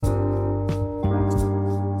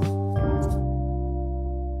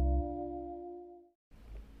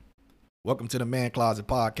Welcome to the Man Closet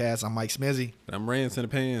Podcast. I'm Mike Smizzy. And I'm Rance in the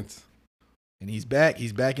Pants. And he's back.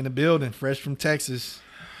 He's back in the building, fresh from Texas.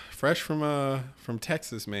 Fresh from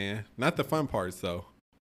Texas, man. Not the fun parts, though.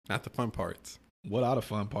 Not the fun parts. What are the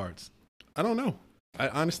fun parts? I don't know. I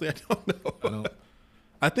honestly don't know.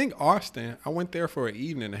 I think Austin, I went there for an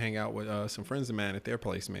evening to hang out with some friends of mine at their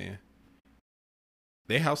place, man.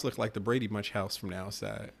 Their house looked like the Brady Bunch house from the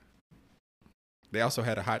outside. They also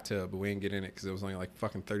had a hot tub, but we didn't get in it because it was only like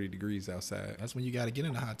fucking 30 degrees outside. That's when you got to get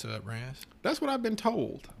in the hot tub, Rance. That's what I've been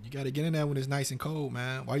told. You got to get in there when it's nice and cold,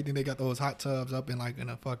 man. Why do you think they got those hot tubs up in like in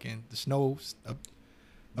the fucking the snow, up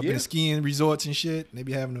in the skiing resorts and shit? And they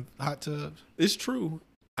be having the hot tubs. It's true.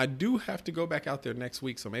 I do have to go back out there next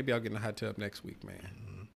week, so maybe I'll get in the hot tub next week, man.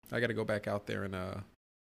 Mm-hmm. I got to go back out there and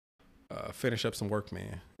finish up some work,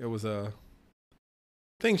 man. It was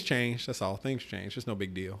things changed. That's all. Things changed. It's no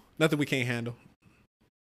big deal. Nothing we can't handle.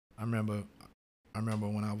 I remember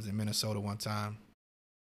when I was in Minnesota one time.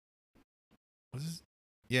 Was this?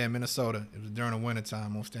 Yeah, in Minnesota. It was during the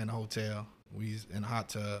wintertime. I was staying in a hotel. We was in a hot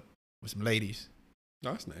tub with some ladies.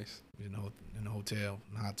 Oh, that's nice. We was in the hotel,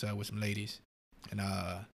 in a hot tub with some ladies. And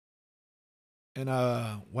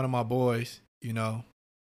one of my boys, you know,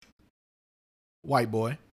 white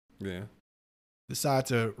boy. Yeah. Decided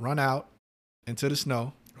to run out into the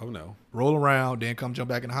snow. Oh, no. Roll around, then come jump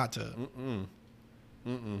back in the hot tub.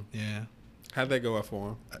 Yeah. How'd that go up for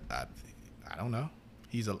him? I don't know.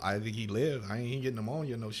 I think he lived. I ain't getting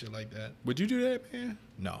pneumonia, no shit like that. Would you do that, man?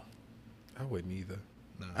 No. I wouldn't either.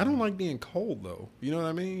 No. I don't like being cold, though. You know what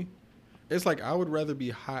I mean? It's like I would rather be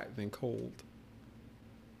hot than cold.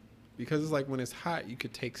 Because it's like when it's hot, you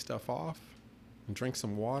could take stuff off and drink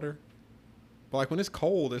some water. But like when it's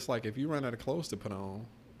cold, it's like if you run out of clothes to put on,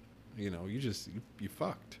 you know, you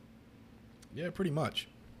fucked. Yeah, pretty much.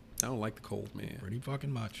 I don't like the cold, man. Pretty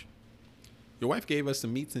fucking much. Your wife gave us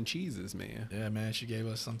some meats and cheeses, man. Yeah, man. She gave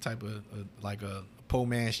us some type of like a po'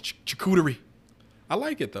 man's charcuterie. I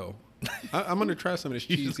like it though. I'm gonna try some of this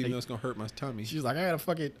cheese, even though it's gonna hurt my tummy. She's like, I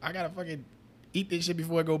gotta fucking eat this shit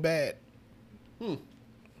before it go bad. Well,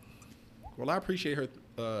 I appreciate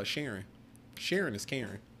her sharing. Sharing is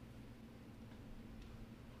caring,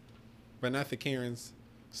 but not the Karens.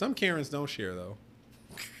 Some Karens don't share though.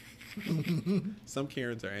 Some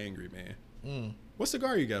Karens are angry, man. What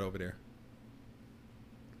cigar you got over there?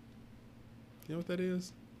 You know what that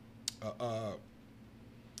is?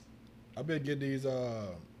 I've been getting these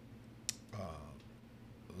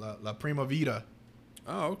La Prima Vida.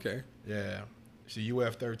 Oh, okay. Yeah, it's a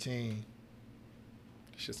UF 13.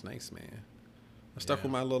 It's just nice, man. I stuck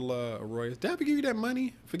with my little Arroyos. Did I ever give you that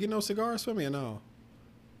money for getting those cigars for me or no?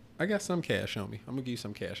 I got some cash on me. I'm gonna give you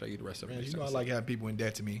some cash. I'll give you the rest of it. Man, you know I like having people in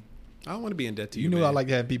debt to me. I don't want to be in debt to you. You know man. I like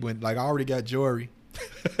having people in. Like I already got jewelry.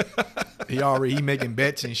 he making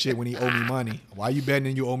bets and shit when he owe me money. Why you betting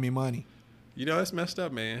and you owe me money? You know that's messed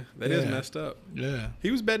up, man. That is messed up. Yeah. He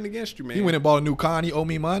was betting against you, man. He went and bought a new car and he owe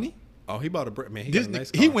me money. Oh, he bought a man. He got a nice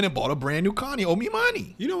car. He went and bought a brand new car and he owe me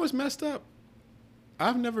money. You know what's messed up?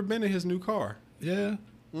 I've never been in his new car. Yeah.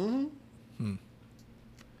 You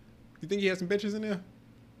think he had some bitches in there?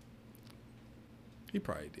 He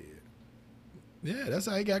probably did. Yeah, that's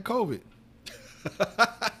how he got COVID.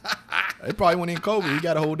 It probably went in COVID. He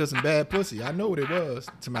got a hold of some bad pussy. I know what it was.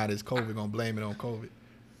 Somebody's COVID gonna blame it on COVID.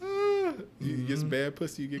 You get some bad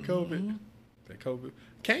pussy, you get COVID. That COVID.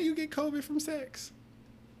 Can't you get COVID from sex?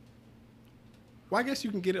 Well, I guess you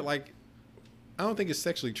can get it like. I don't think it's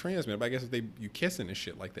sexually transmitted, but I guess if you kissing and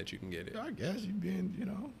shit like that, you can get it. I guess you being, you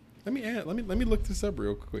know. Let me look this up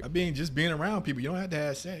real quick. Just being around people, you don't have to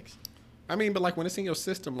have sex. I mean, but like when it's in your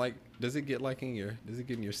system, like does it get in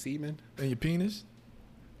your semen? In your penis?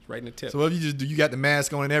 It's right in the tip. So if you got the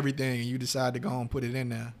mask on and everything and you decide to go and put it in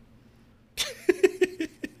there.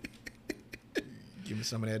 Give me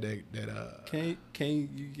some of that Can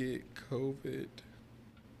you get COVID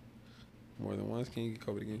more than once? Can you get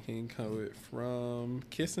COVID again? Can you get COVID from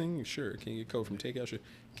kissing? Sure. Can you get COVID from takeout? Sure.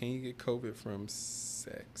 Can you get COVID from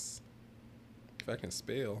sex? If I can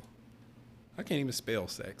spell. I can't even spell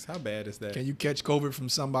sex. How bad is that? Can you catch COVID from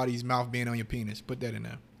somebody's mouth being on your penis? Put that in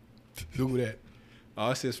there. Google that.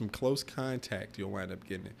 Oh, it says from close contact, you'll wind up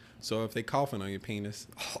getting it. So if they coughing on your penis,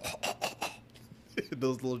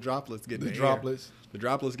 those little droplets get in the droplets. Air. The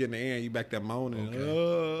droplets get in the air and you back that moaning.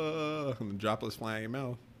 Okay. And the droplets fly in your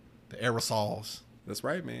mouth. The aerosols. That's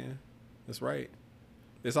right, man. That's right.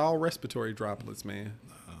 It's all respiratory droplets, man.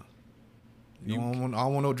 I don't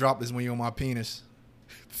want no droplets when you're on my penis.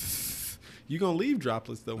 You gonna leave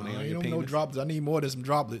droplets though when they on your penis. No droplets. I need more than some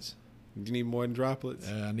droplets. You need more than droplets?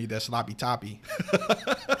 I need that sloppy toppy.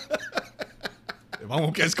 If I'm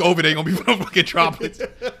gonna catch COVID, they gonna be fucking droplets.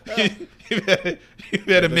 You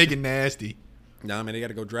better make it nasty. Nah, man, they got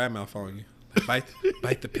to go dry mouth on you.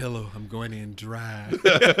 Bite the pillow. I'm going in dry.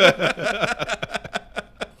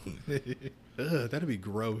 Ugh, that'd be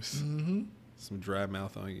gross. Mm-hmm. Some dry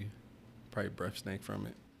mouth on you. Probably breath stank from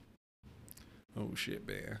it. Oh shit,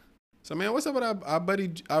 man. So man, what's up with our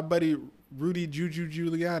buddy Rudy Juju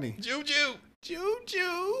Giuliani?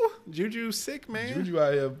 Juju sick, man. Juju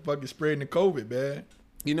out here fucking spreading the COVID, man.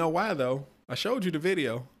 You know why though? I showed you the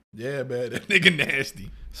video. Yeah, man, that nigga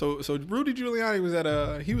nasty. So Rudy Giuliani was at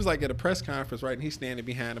a press conference, right? And he's standing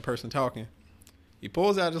behind the person talking. He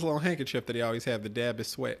pulls out this little handkerchief that he always have to dab his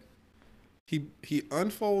sweat. He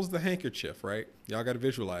unfolds the handkerchief, right? Y'all got to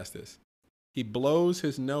visualize this. He blows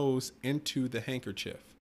his nose into the handkerchief.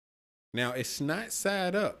 Now it's snot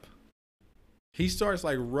side up. He starts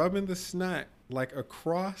like rubbing the snot like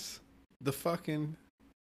across the fucking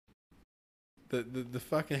the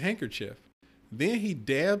fucking handkerchief. Then he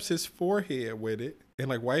dabs his forehead with it and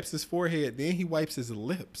like wipes his forehead. Then he wipes his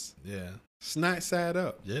lips. Yeah. Snot side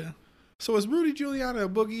up. Yeah. So is Rudy Giuliani a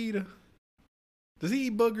boogie eater? Does he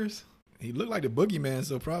eat boogers? He looked like the boogeyman,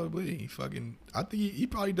 so probably he fucking. I think he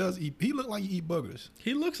probably does eat. He looked like he eat boogers.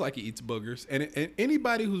 He looks like he eats boogers, and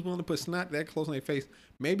anybody who's willing to put snot that close on their face,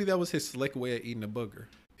 maybe that was his slick way of eating a booger.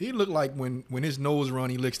 He looked like when his nose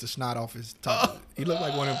run, he licks the snot off his top. He looked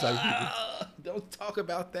like one of them type people. Don't talk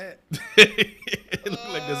about that. It looked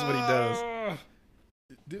like that's what he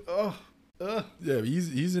does. Yeah,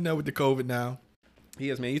 he's in there with the COVID now.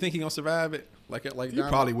 He is, man. You think he gonna survive it? Like he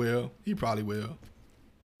probably will. He probably will.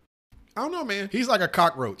 I don't know, man. He's like a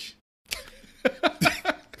cockroach.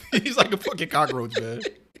 He's like a fucking cockroach, man.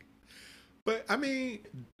 But I mean,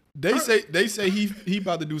 they say he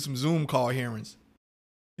about to do some Zoom call hearings.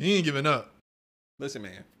 He ain't giving up. Listen,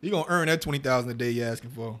 man. He gonna earn that $20,000 a day you asking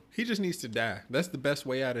for. He just needs to die. That's the best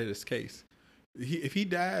way out of this case. If he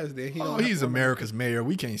dies, then he's America's mayor.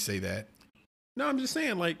 We can't say that. No, I'm just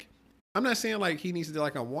saying, like, I'm not saying like he needs to,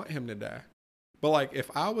 like, I want him to die. But like, if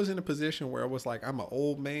I was in a position where it was like I'm an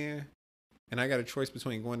old man and I got a choice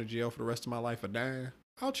between going to jail for the rest of my life or dying,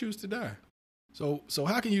 I'll choose to die. So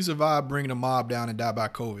how can you survive bringing a mob down and die by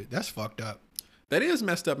COVID? That's fucked up. That is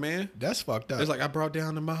messed up, man. That's fucked up. It's like I brought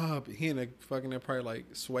down the mob. He and the fucking, they're probably like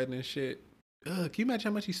sweating and shit. Can you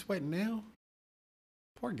imagine how much he's sweating now?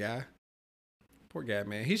 Poor guy. Poor guy,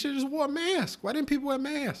 man. He should have just wore a mask. Why didn't people wear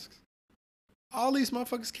masks? All these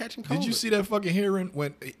motherfuckers catching COVID. Did you see that fucking hearing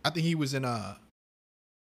when I think he was in I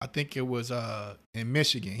think it was in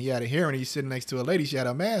Michigan. He had a hearing. He's sitting next to a lady. She had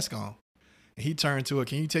a mask on. And he turned to her,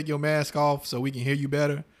 "Can you take your mask off so we can hear you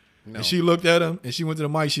better?" No. And she looked at him and she went to the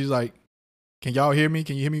mic. She's like, "Can y'all hear me?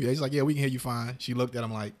 Can you hear me?" He's like, "Yeah, we can hear you fine." She looked at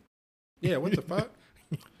him like, "Yeah, what the fuck?"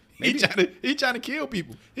 He trying to kill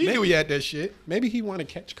people. He knew he had that shit. Maybe he wanted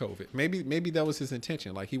to catch COVID. Maybe that was his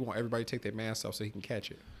intention. Like he want everybody to take their masks off so he can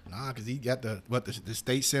catch it. Nah, because he got the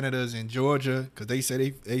state senators in Georgia, because they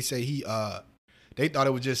say they thought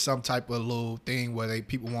it was just some type of little thing where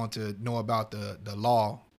people want to know about the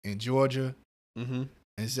law in Georgia. Mm-hmm.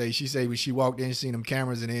 And she said when she walked in, she seen them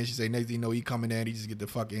cameras, and then she said next thing you know, he coming in, he just get the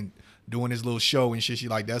fucking doing his little show and shit. She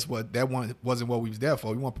like, that wasn't what we was there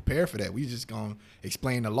for. We weren't prepared for that. We just gonna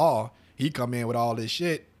explain the law. He come in with all this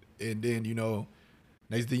shit, and then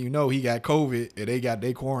next thing you know, he got COVID, and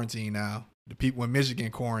they quarantine now. The people in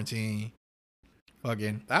Michigan quarantine.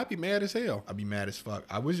 Fucking, I'd be mad as hell. I'd be mad as fuck.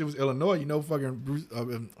 I wish it was Illinois. Fucking Bruce.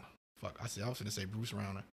 Fuck, I was gonna say Bruce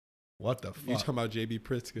Rauner. What the fuck? You talking about J.B.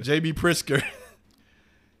 Pritzker? J.B. Pritzker.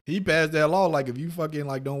 He passed that law like if you fucking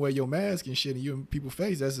like don't wear your mask and shit and you in people's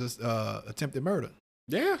face, that's just attempted murder.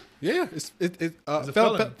 Yeah. It's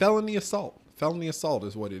felony assault. Felony assault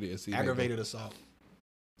is what it is. Aggravated assault.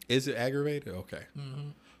 Is it aggravated? Okay. Mm-hmm.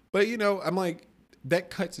 But I'm like, that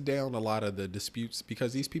cuts down a lot of the disputes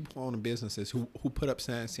because these people own businesses who put up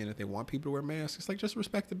signs saying that they want people to wear masks. It's like, just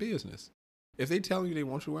respect the business. If they tell you they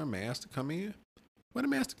want you to wear a mask to come in, wear the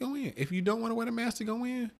mask to go in. If you don't want to wear the mask to go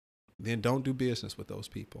in, then don't do business with those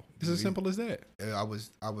people. It's as simple as that. I was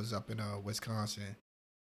up in Wisconsin.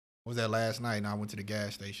 What was that last night? And I went to the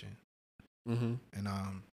gas station. Mm-hmm.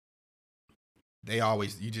 And they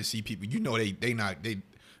always, you just see people.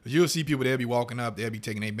 You'll see people. They'll be walking up. They'll be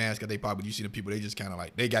taking their mask. They probably, you see the people. They just kind of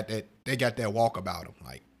like they got that walk about them.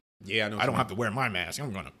 Like, yeah, I don't have to wear my mask.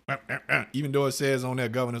 I'm gonna, even though it says on their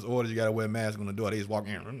governor's orders you got to wear a mask on the door. They just walk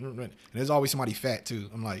in. And there's always somebody fat too.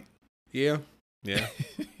 I'm like, yeah.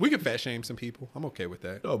 We can fat shame some people. I'm okay with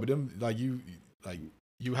that. No, but them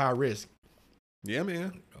you high risk. Yeah,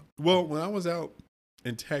 man. Well, when I was out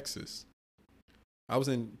in Texas, I was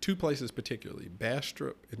in two places particularly,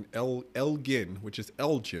 Bastrop and Elgin, which is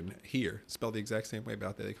Elgin here. Spelled the exact same way,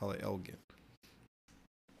 about that they call it Elgin.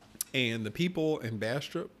 And the people in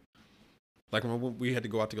Bastrop, like when we had to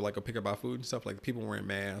go out to like go pick up our food and stuff, like the people wearing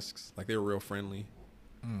masks, like they were real friendly,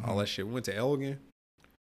 all that shit. We went to Elgin,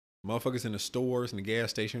 motherfuckers in the stores and the gas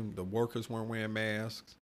station, the workers weren't wearing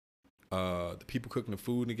masks. The people cooking the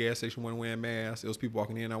food in the gas station weren't wearing masks. There was people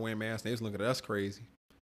walking in not wearing masks. They was looking at us crazy.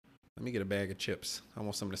 Let me get a bag of chips. I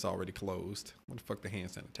want something that's already closed. What the fuck the hand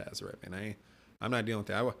sanitizer at, man? I'm not dealing with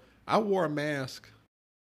that. I wore a mask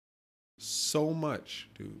so much,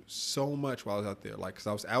 dude, so much while I was out there. Like, cause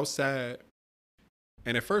I was outside.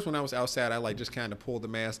 And at first when I was outside, I like just kind of pulled the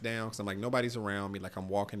mask down because I'm like, nobody's around me. Like I'm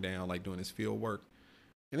walking down, like doing this field work.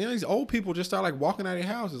 And then these old people just start like walking out of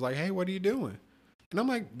their houses like, hey, what are you doing? And I'm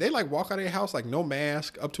like, they like walk out of their house like no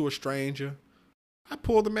mask up to a stranger. I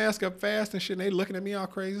pulled the mask up fast and shit. And they looking at me all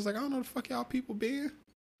crazy. It's like, I don't know the fuck y'all people been.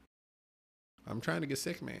 I'm trying to get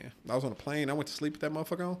sick, man. I was on a plane. I went to sleep with that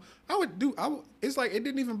motherfucker on. It's like, it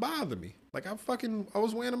didn't even bother me. Like I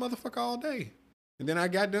was wearing a motherfucker all day. And then I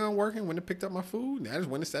got done working, went and picked up my food, and I just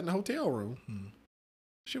went and sat in the hotel room.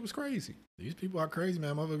 Shit was crazy. These people are crazy,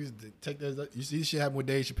 man. Motherfuckers take that. You see this shit happen with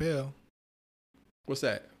Dave Chappelle. What's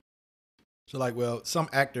that? So like, well, some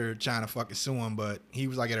actor trying to fucking sue him, but he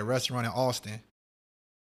was like at a restaurant in Austin.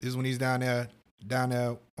 This is when he's down there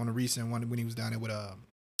on the recent one when he was down there with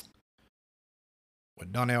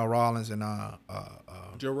Donnell Rollins and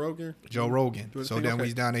Joe Rogan. So then when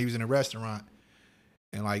he's down there, he was in a restaurant,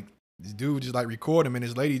 and like this dude just like record him, and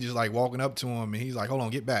this lady just like walking up to him, and he's like, "Hold on,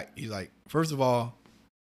 get back." He's like, "First of all,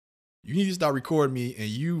 you need to stop recording me, and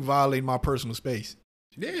you violating my personal space."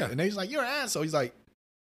 Yeah, and he's like, "You're an asshole." He's like,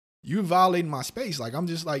 "You violating my space." Like I'm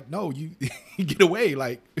just like, "No, you get away,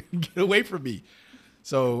 like get away from me."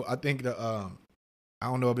 So I think I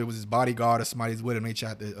don't know if it was his bodyguard or somebody's with him. They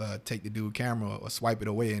tried to take the dude's camera or swipe it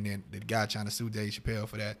away, and then the guy trying to sue Dave Chappelle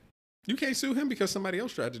for that. You can't sue him because somebody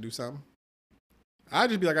else tried to do something. I'd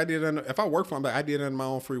just be like, if I work for him, I did it on my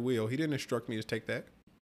own free will. He didn't instruct me to take that.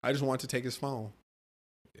 I just wanted to take his phone.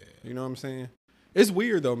 Yeah. You know what I'm saying? It's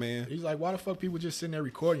weird though, man. He's like, why the fuck people just sitting there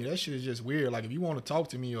recording you? That shit is just weird. Like if you want to talk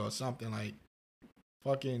to me or something, like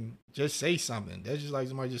fucking just say something. That's just like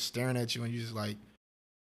somebody just staring at you and you just like,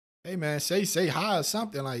 hey man, say hi or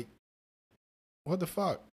something. Like, what the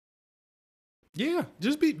fuck? Yeah,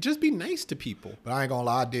 just be nice to people. But I ain't gonna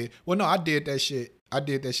lie, I did that shit. I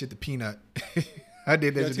did that shit to Peanut. I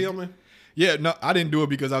did that shit. Tillman? Yeah, no, I didn't do it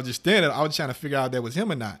because I was just standing there. I was trying to figure out if that was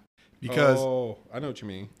him or not. Because I know what you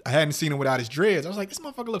mean. I hadn't seen him without his dreads. I was like, this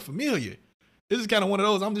motherfucker look familiar. This is kind of one of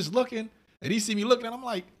those. I'm just looking, and he see me looking, and I'm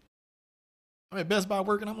like, I'm at Best Buy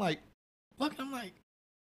working. I'm like, looking. I'm like,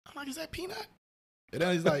 is that Peanut? And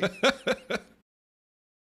then he's like,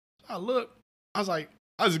 I look. I was like,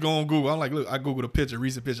 I just go on Google. I'm like, look, I Googled a picture,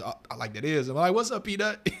 recent picture. I like that is. I'm like, what's up,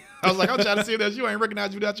 Peanut? I was like, I'm trying to see that you ain't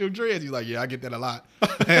recognize you without your dreads. He's like, yeah, I get that a lot.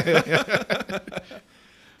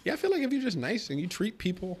 Yeah, I feel like if you're just nice and you treat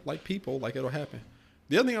people, like it'll happen.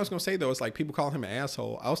 The other thing I was going to say, though, is like people call him an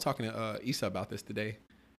asshole. I was talking to Issa about this today.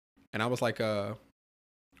 And I was like, we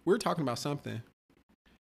were talking about something.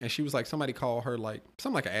 And she was like, somebody called her like,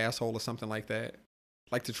 something like an asshole or something like that.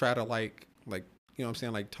 Like to try to like, you know what I'm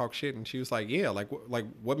saying? Like talk shit. And she was like, yeah,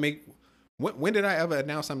 when did I ever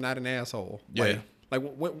announce I'm not an asshole? Yeah. Like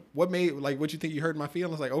what made, like, what you think you hurt my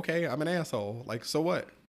feelings? Like, okay, I'm an asshole. Like, so what?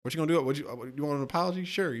 What you gonna do? You want an apology?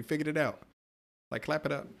 Sure, you figured it out. Like, clap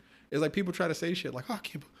it up. It's like people try to say shit like, oh,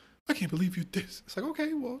 I can't believe you this. It's like,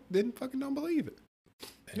 okay, well, then fucking don't believe it.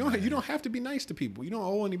 You don't have to be nice to people. You don't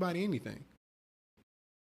owe anybody anything.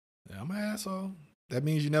 Yeah, I'm an asshole. That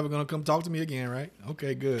means you're never gonna come talk to me again, right?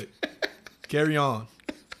 Okay, good. Carry on.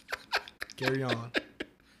 Carry on.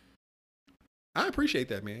 I appreciate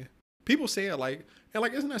that, man. People say it like, and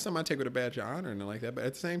like, isn't that something I take with a badge of honor and like that? But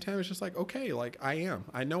at the same time, it's just like, okay, like I am.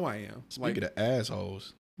 I know I am. Speaking of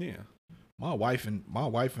assholes, yeah. My wife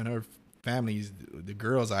and her families, the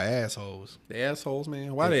girls are assholes. The assholes,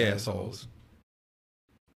 man. Why they assholes?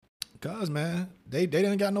 Cause man, they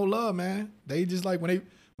didn't got no love, man. They just like when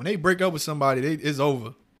they break up with somebody, it's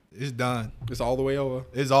over. It's done. It's all the way over.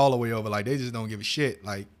 It's all the way over. Like they just don't give a shit.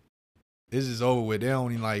 Like this is over with. They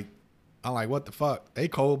don't even like. I'm like, what the fuck? They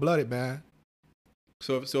cold blooded, man.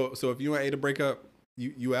 So if you and Ada break up,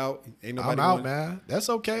 you out. Ain't nobody. I'm out, man. That's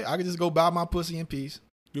okay. I can just go buy my pussy in peace.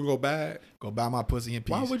 You go buy it? Go buy my pussy in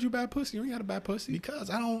peace. Why would you buy pussy? You ain't gotta buy pussy.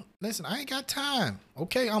 Because I ain't got time.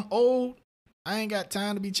 Okay, I'm old. I ain't got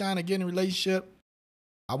time to be trying to get in a relationship.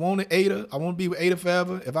 I wanted Ada. I want to be with Ada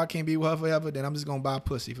forever. If I can't be with her forever, then I'm just gonna buy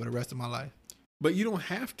pussy for the rest of my life. But you don't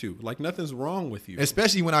have to. Like, nothing's wrong with you.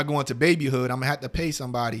 Especially when I go into babyhood, I'm going to have to pay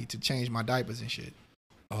somebody to change my diapers and shit.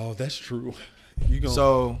 Oh, that's true.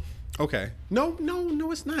 So. Okay. No,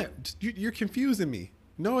 it's not. You're confusing me.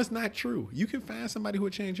 No, it's not true. You can find somebody who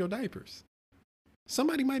would change your diapers.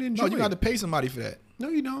 Somebody might enjoy it. No, you got to pay somebody for that. No,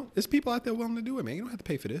 you don't. There's people out there willing to do it, man. You don't have to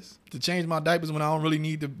pay for this. To change my diapers when I don't really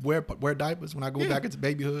need to wear diapers when I go back into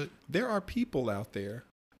babyhood. There are people out there.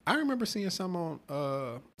 I remember seeing some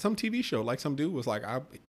on some TV show. Like some dude was like,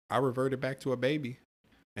 I reverted back to a baby.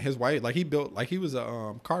 And his wife, like he was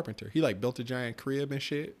a carpenter. He like built a giant crib and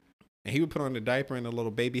shit. And he would put on the diaper and a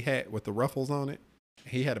little baby hat with the ruffles on it.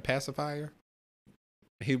 He had a pacifier.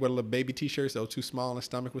 He wore a little baby t-shirts that were too small and his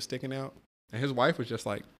stomach was sticking out. And his wife was just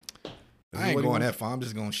like, I ain't going that far. I'm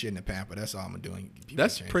just going to shit in the pamper. That's all I'm doing.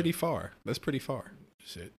 That's pretty far. That's pretty far.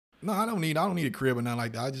 Shit. No, I don't need a crib or nothing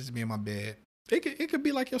like that. I just be in my bed. It could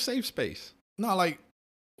be like your safe space. No, like,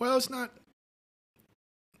 well, it's not.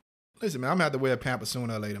 Listen, man, I'm going to have to wear a pamper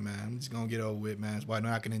sooner or later, man. I'm just going to get over with, man. That's why I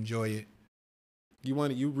know I can enjoy it.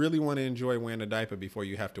 You really want to enjoy wearing a diaper before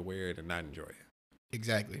you have to wear it and not enjoy it.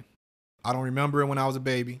 Exactly. I don't remember it when I was a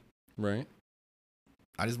baby. Right.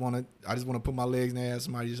 I just want to put my legs in there.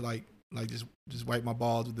 Somebody just just wipe my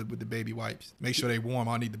balls with the baby wipes. Make sure they warm.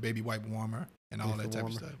 I need the baby wipe warmer and all that type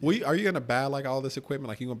of stuff. Are you gonna buy like all this equipment?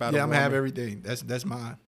 Like you gonna buy? Yeah, I'm gonna have everything. That's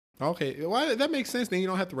mine. Okay, well that makes sense. Then you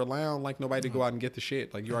don't have to rely on like nobody to go out and get the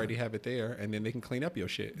shit. Like you already have it there, and then they can clean up your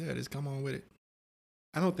shit. Yeah, just come on with it.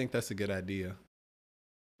 I don't think that's a good idea.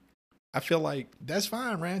 I feel like that's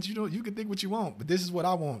fine, Rance. You can think what you want, but this is what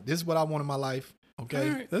I want. This is what I want in my life. Okay,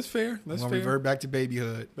 all right, that's fair. That's fair. Revert back to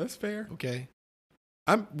babyhood. That's fair. Okay.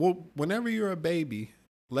 Whenever you're a baby,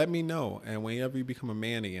 let me know, and whenever you become a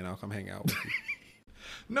man again, I'll come hang out with you.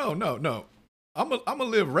 No. I'm gonna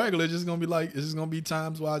live regular. It's just gonna be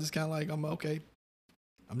times where I just kind of like I'm okay.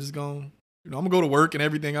 I'm just gonna I'm gonna go to work and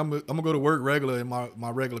everything. I'm gonna go to work regular in my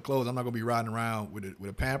regular clothes. I'm not gonna be riding around with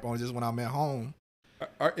a pamper on just when I'm at home.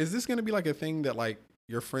 Is this gonna be like a thing that like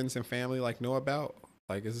your friends and family like know about?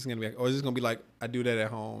 Like, is this gonna be like, or is this gonna be like I do that at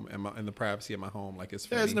home in the privacy of my home? Like it's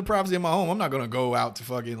it's in the privacy of my home. I'm not gonna go out to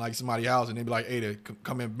fucking like somebody's house and they be like, "Hey,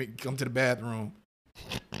 come to the bathroom."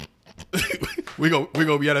 we go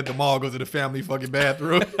be out at the mall, go to the family fucking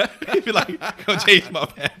bathroom. Be like, go change my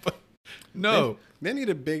pamper. No, they need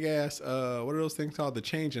a big ass. What are those things called? The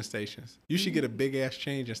changing stations. You should get a big ass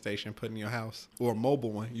changing station put in your house or a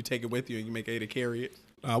mobile one. You take it with you and you make Ada carry it.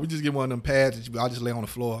 We just get one of them pads that I'll just lay on the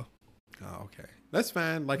floor. Oh, okay. That's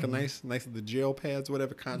fine. Like a nice the gel pads,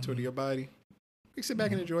 whatever, contour to your body. You can sit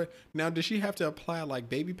back and enjoy it. Now, does she have to apply like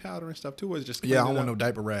baby powder and stuff too, or is it just I don't want no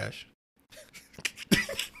diaper rash.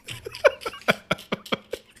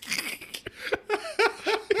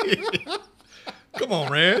 Come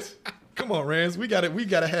on, Rance. We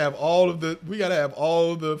gotta have all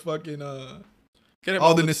the fucking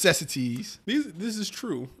all the necessities. This is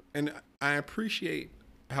true, and I appreciate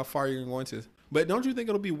how far you're going to. But don't you think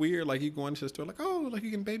it'll be weird, like you go into the store, like, oh, like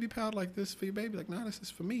you can baby powder like this for your baby? Like, no, this is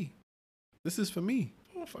for me. This is for me.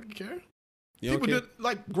 I don't fucking care. You don't care?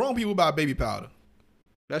 Like grown people buy baby powder.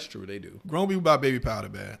 That's true, they do. Grown people buy baby powder,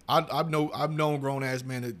 man. I've known grown ass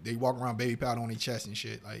men that they walk around baby powder on their chest and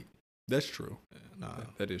shit. Like that's true. Nah,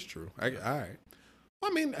 that is true. All right. I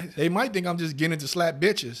mean, they might think I'm just getting into slap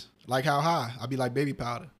bitches. Like how high? I'll be like baby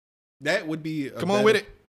powder. That would be. Come on with it.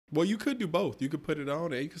 Well, you could do both. You could put it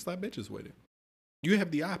on and you could slap bitches with it. You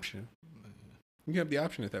have the option. You have the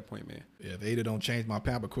option at that point, man. Yeah, if Ada don't change my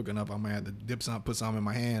pamper quick enough, I'm gonna have to put some in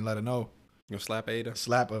my hand, let her know. You gonna slap Ada?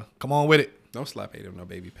 Slap her. Come on with it. Don't slap Ada with no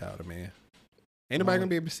baby powder, man. Ain't nobody gonna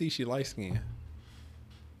be able to see she light skin.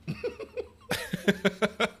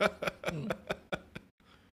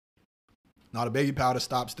 Now the baby powder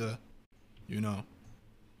stops the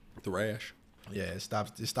rash. Yeah, it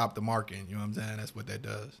stops the marking. You know what I'm saying? That's what that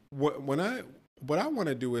does. What I want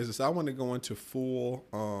to do is I want to go into full.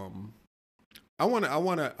 I want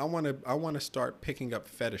to start picking up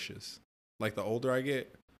fetishes. Like the older I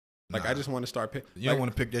get, like I just want to start pick. You don't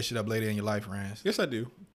want to pick that shit up later in your life, Rance. Yes, I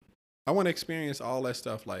do. I want to experience all that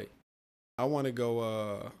stuff. Like I want to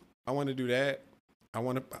go. I want to do that. I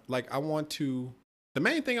want to. The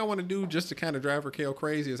main thing I want to do, just to kind of drive Raquel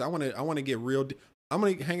crazy, is I want to get real. I'm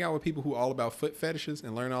going to hang out with people who are all about foot fetishes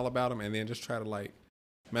and learn all about them, and then just try to like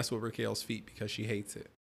mess with Raquel's feet because she hates it.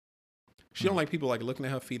 She don't like people like looking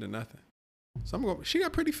at her feet or nothing. So I'm going. She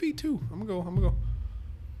got pretty feet too. I'm gonna go.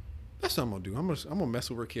 That's what I'm gonna do. I'm gonna mess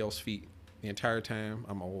with Raquel's feet the entire time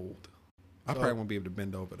I'm old. I probably won't be able to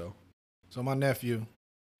bend over though. So my nephew,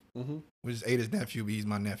 which is Ada's nephew, but he's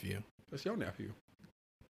my nephew. That's your nephew.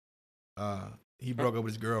 He broke up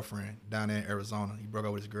with his girlfriend down there in Arizona. He broke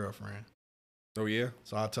up with his girlfriend. Oh yeah.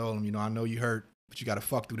 So I told him, I know you hurt, but you gotta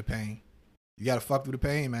fuck through the pain. You gotta fuck through the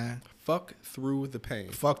pain, man. Fuck through the pain.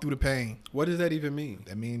 Fuck through the pain. What does that even mean?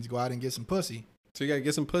 That means go out and get some pussy. So you gotta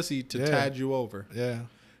get some pussy to tide you over. Yeah.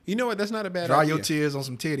 You know what? That's not a bad Dry idea. your tears on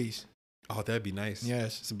some titties. Oh, that'd be nice.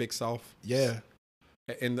 Yes. Some big soft. Yeah.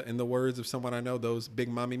 In the words of someone I know, those big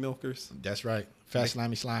mommy milkers. That's right. Fat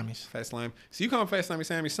slimy slimies. Fat slime. So you call them fat slimy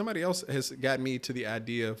slimies. Somebody else has got me to the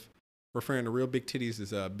idea of referring to real big titties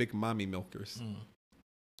as big mommy milkers.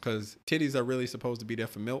 Because titties are really supposed to be there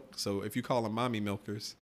for milk. So if you call them mommy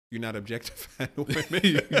milkers, you're not objectifying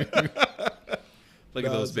women. Look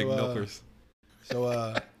at those big milkers.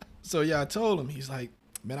 So yeah, I told him. He's like,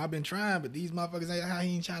 man, I've been trying, but these motherfuckers ain't how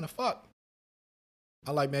he ain't trying to fuck.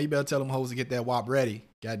 I'm like, man, you better tell them hoes to get that WAP ready.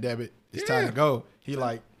 God damn it, it's time to go. He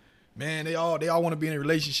like, man, they all want to be in a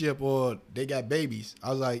relationship or they got babies. I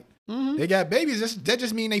was like, they got babies. That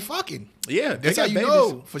just mean they fucking. Yeah, that's how you babies.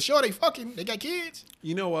 know for sure they fucking. They got kids.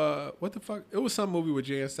 You know, what the fuck? It was some movie with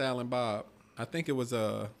Jay and Silent Bob. I think it was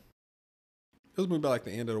a movie about like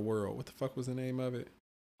the end of the world. What the fuck was the name of it?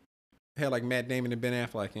 It had like Matt Damon and Ben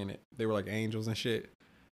Affleck in it. They were like angels and shit.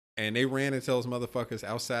 And they ran into those motherfuckers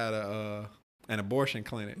outside of an abortion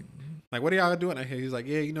clinic. Like, what are y'all doing out here? He's like,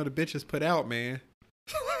 yeah, you know, the bitch is put out, man.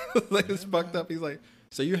 Like, it's fucked up. He's like,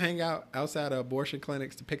 so you hang out outside of abortion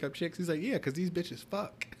clinics to pick up chicks? He's like, yeah, because these bitches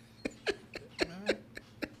fuck.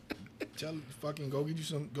 Tell fucking go get you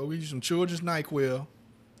some children's NyQuil.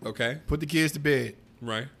 Okay. Put the kids to bed.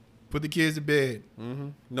 Right. Put the kids to bed.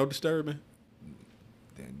 No disturbing.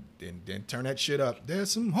 Then turn that shit up.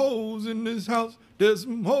 There's some hoes in this house. There's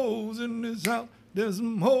some hoes in this house. There's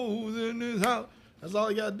some hoes in this house. That's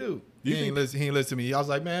all you gotta do. He ain't listen to me. I was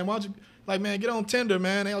like, man, why don't you get on Tinder,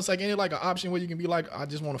 man? I was like, ain't it like an option where you can be like, I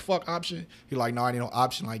just want to fuck option? He like, no, ain't no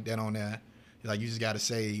option like that on there. He's like, you just gotta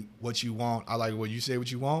say what you want. I like, well, you say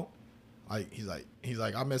what you want. Like he's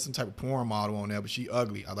like, I met some type of porn model on there, but she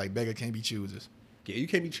ugly. I like, beggars can't be choosers. Yeah, you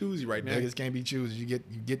can't be choosy right now. Beggars can't be choosers. You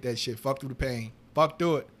get that shit. Fuck through the pain. Fuck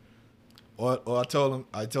through it. Or I told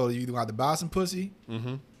her you either have to buy some pussy, or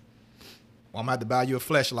I'm gonna have to buy you a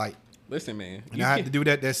fleshlight. Listen, man, and I have to do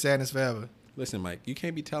that. That's sadness forever. Listen, Mike, you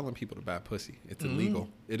can't be telling people to buy pussy. It's illegal.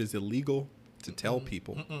 It is illegal to tell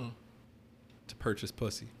people to purchase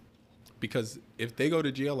pussy, because if they go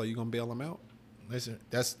to jail, are you gonna bail them out? Listen,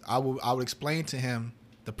 I would explain to him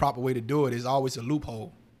the proper way to do it is always a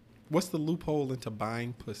loophole. What's the loophole into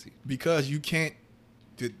buying pussy? Because you can't,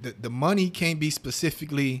 the money can't be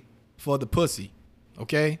specifically for the pussy,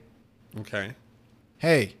 okay? Okay.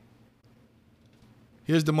 Hey,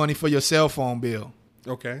 here's the money for your cell phone bill.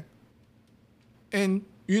 Okay. And,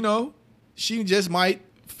 you know, she just might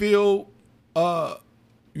feel the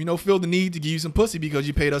need to give you some pussy because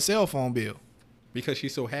you paid her cell phone bill. Because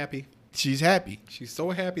she's so happy. She's happy. She's so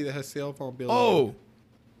happy that her cell phone bill. Oh,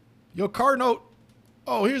 your car note.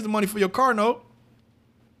 Oh, here's the money for your car note.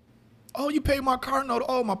 Oh, you paid my car note.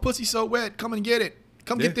 Oh, my pussy's so wet. Come and get it.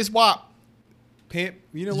 Come get this WAP. Pimp,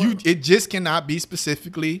 you know what? It just cannot be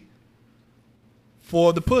specifically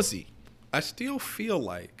for the pussy. I still feel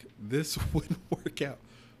like this wouldn't work out.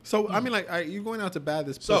 So, I mean, like, you're going out to buy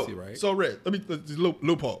this pussy, right? So, Red, let me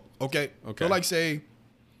loophole. Okay. So, like, say,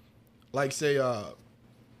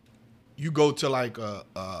 you go to like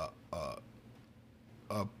a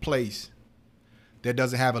place that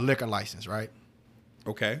doesn't have a liquor license, right?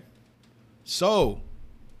 Okay. So,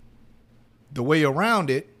 the way around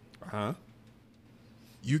it,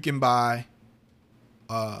 you can buy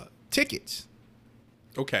tickets.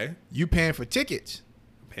 Okay. You paying for tickets.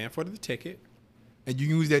 Paying for the ticket. And you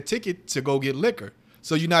use that ticket to go get liquor.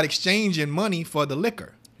 So you're not exchanging money for the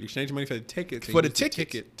liquor. You exchange money for the ticket. For the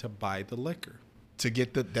ticket to buy the liquor. To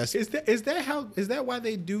get the is that why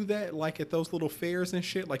they do that? Like at those little fairs and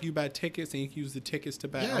shit. Like you buy tickets and you can use the tickets to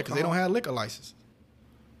buy. Yeah, because they don't have liquor license.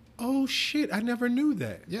 Oh shit! I never knew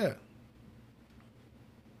that. Yeah.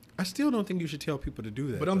 I still don't think you should tell people to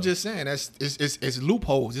do that. But I'm just saying it's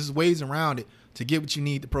loopholes. There's ways around it to get what you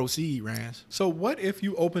need to proceed, Rance. So what if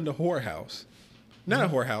you opened a whorehouse? Not a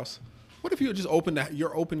whorehouse. What if you just opened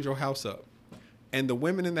your house up, and the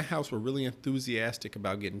women in the house were really enthusiastic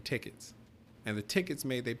about getting tickets, and the tickets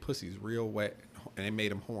made their pussies real wet, and it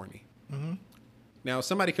made them horny. Now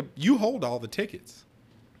you hold all the tickets.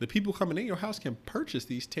 The people coming in your house can purchase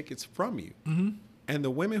these tickets from you. And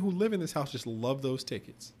the women who live in this house just love those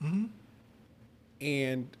tickets.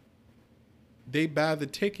 And they buy the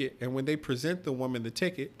ticket, and when they present the woman the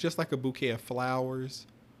ticket, just like a bouquet of flowers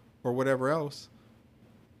or whatever else,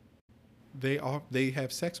 they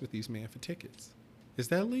have sex with these men for tickets. Is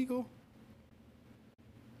that legal?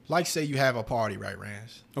 Like, say you have a party, right,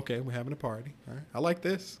 Rance? Okay, we're having a party. All right, I like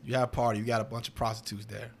this. You have a party. You got a bunch of prostitutes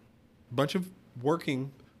there. Bunch of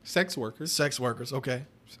working sex workers. Sex workers, okay.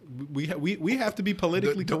 We have to be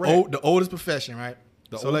politically correct. The oldest profession, right?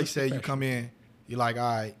 So let's say you come in, You're like, all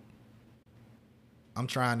right, I'm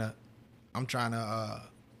trying to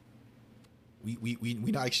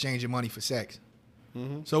we not exchanging money for sex.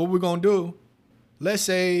 Mm-hmm. So what we're gonna do, let's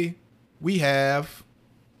say we have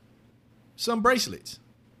some bracelets.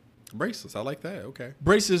 Bracelets, I like that. Okay.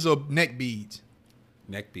 Bracelets or neck beads.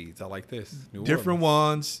 Neck beads, I like this. New Different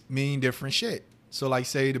Orleans. ones mean different shit. So like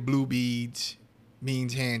say the blue beads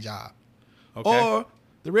means hand job. Okay. Or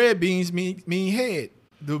the red beads mean head.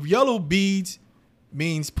 The yellow beads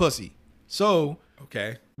means pussy. So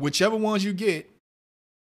Okay. whichever ones you get,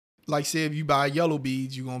 like say if you buy yellow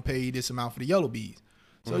beads, you're gonna pay this amount for the yellow beads.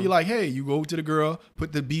 So you're like, hey, you go to the girl,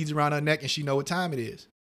 put the beads around her neck, and she know what time it is.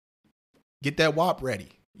 Get that WAP ready.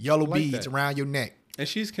 Yellow like beads that. around your neck. And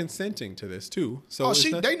she's consenting to this too. So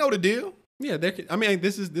They know the deal. yeah, I mean,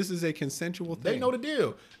 this is a consensual thing. They know the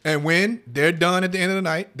deal. And when they're done at the end of the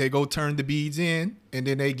night, they go turn the beads in, and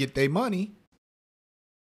then they get their money.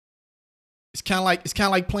 It's kind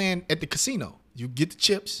of like playing at the casino. You get the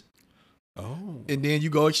chips, Oh. and then you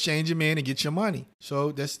go exchange them in and get your money. So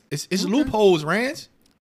it's Okay. loopholes, Rance.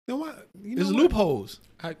 You know what? It's loopholes.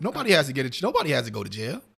 Nobody Nobody has to go to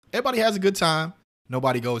jail. Everybody has a good time.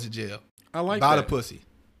 Nobody goes to jail. I like Buy that. the pussy.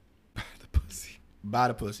 Buy the pussy. Buy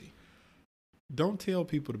the pussy. Don't tell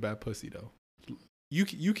people to buy pussy though.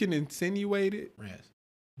 You can insinuate it. Rance.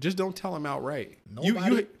 Just don't tell them outright.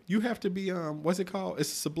 Nobody- You have to be what's it called? It's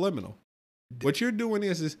subliminal. What you're doing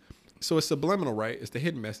is so it's subliminal, right? It's the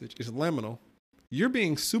hidden message. It's liminal. You're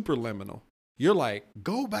being super liminal. You're like,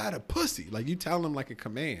 go buy the pussy. Like you tell them like a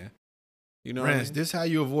command. You know what I Rance, mean? this is how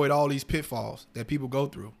you avoid all these pitfalls that people go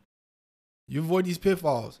through. You avoid these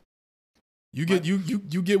pitfalls. You get you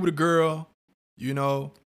get with a girl, you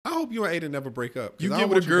know. I hope you and Ada never break up. 'Cause You I get don't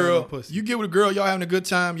with a want you buying no girl. pussy. You get with a girl. Y'all having a good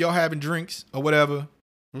time. Y'all having drinks or whatever.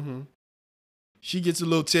 Mm-hmm. She gets a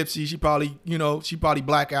little tipsy. She probably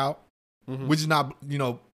black out, Mm-hmm. which is not,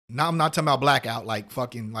 I'm not talking about blackout like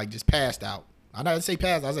fucking like just passed out. I don't say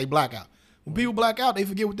passed. I say blackout. When people black out, they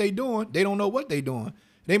forget what they doing. They don't know what they doing.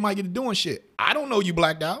 They might get to doing shit. I don't know you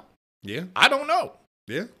blacked out. Yeah. I don't know.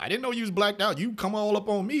 Yeah. I didn't know you was blacked out. You come all up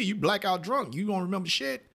on me. You blackout drunk. You don't remember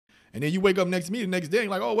shit. And then you wake up next to me the next day and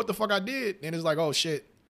you're like, oh, what the fuck I did? And it's like, oh, shit.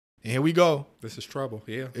 And here we go. This is trouble.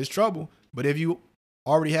 Yeah. It's trouble. But if you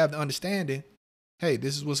already have the understanding, hey,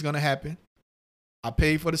 this is what's going to happen. I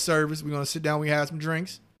paid for the service. We're going to sit down. We have some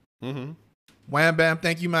drinks. Mm-hmm. Wham, bam.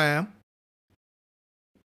 Thank you, ma'am.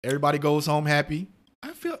 Everybody goes home happy.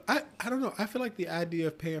 I don't know. I feel like the idea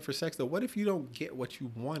of paying for sex though, what if you don't get what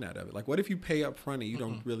you want out of it? Like what if you pay up front and you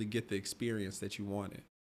don't really get the experience that you wanted?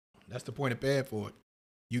 That's the point of paying for it.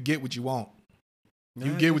 You get what you want.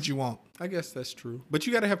 You Nah, get what you want. I guess that's true. But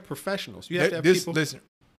you got to have professionals. You have to have people. Listen,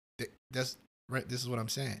 that's right. This is what I'm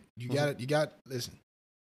saying. You got listen.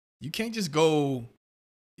 You can't just go.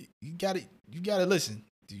 You got to listen.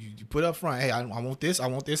 You put up front. Hey, I want this. I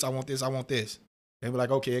want this. I want this. I want this. They be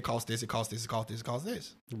like, okay, it costs this. It costs this. It costs this. It costs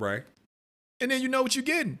this. Right. And then you know what you're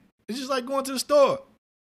getting. It's just like going to the store.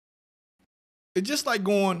 It's just like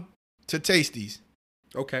going to Tasties.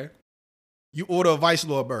 Okay. You order a Vice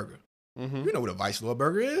Lord burger. Mm-hmm. You know what a Vice Lord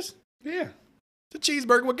burger is? Yeah. It's a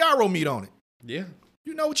cheeseburger with gyro meat on it. Yeah.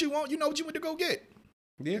 You know what you want. You know what you went to go get.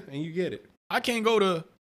 Yeah. And you get it. I can't go to,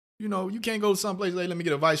 you can't go to some place. Like, let me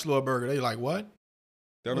get a Vice Lord burger. They like, what?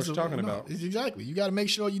 That's what you're talking about. Exactly. You got to make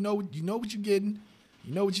sure you know what you're getting.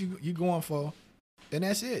 You know what you're going for, and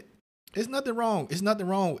that's it. There's nothing wrong. It's nothing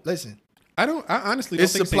wrong. Listen, I honestly don't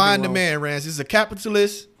it's think supply and anything wrong. demand, Rance. It's a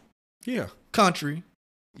capitalist Yeah. country.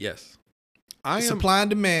 Yes. Supply and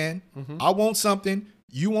demand. Mhm. I want something.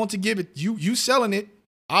 You want to give it. You selling it.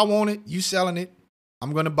 I want it. You selling it.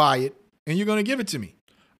 I'm gonna buy it, and you're gonna give it to me.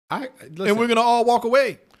 Listen, And we're gonna all walk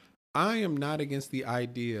away. I am not against the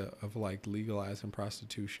idea of like legalizing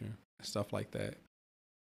prostitution and stuff like that.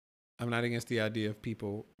 I'm not against the idea of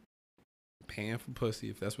people paying for pussy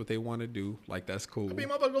if that's what they want to do. Like that's cool. I mean,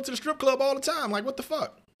 motherfuckers go to the strip club all the time. Like, what the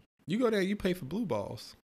fuck? You go there, you pay for blue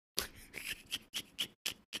balls.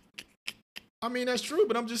 I mean, that's true,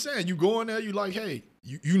 but I'm just saying, you go in there, you like, hey,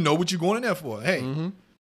 you know what you're going in there for. Hey, Mm-hmm.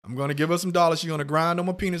 I'm going to give her some dollars. She's going to grind on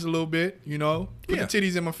my penis a little bit, put the Yeah.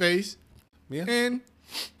 titties in my face. Yeah. And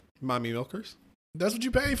Mommy milkers. that's what you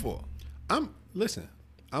pay for. Listen,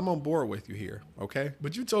 I'm on board with you here, okay?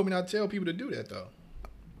 But you told me not to tell people to do that, though.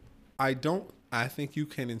 I think you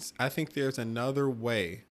can, I think there's another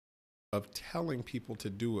way of telling people to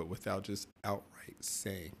do it without just outright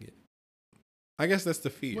saying it. I guess that's the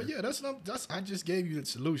fear. Well, yeah, I just gave you the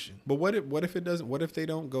solution. But what if it doesn't? What if they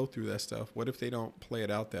don't go through that stuff? What if they don't play it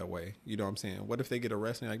out that way? You know what I'm saying? What if they get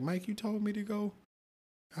arrested? Like, Mike, you told me to go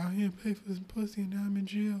out here and pay for some pussy, and now I'm in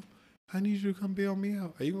jail. I need you to come bail me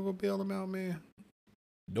out. Are you gonna go bail them out, man?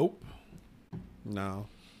 Nope. No.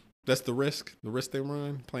 That's the risk. The risk they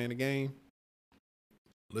run playing the game.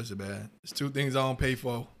 Listen, man. There's 2 things I don't pay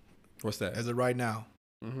for. What's that? As of right now.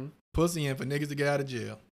 Mm-hmm. Pussy and for niggas to get out of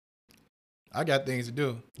jail. I got things to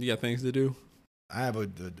do. You got things to do? I have a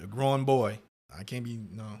growing boy. I can't be,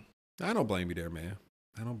 no. I don't blame you there, man.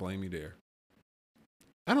 I don't blame you there.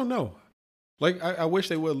 I don't know. Like, I wish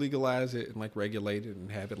they would legalize it and, like, regulate it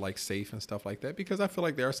and have it, like, safe and stuff like that, because I feel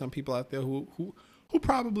like there are some people out there who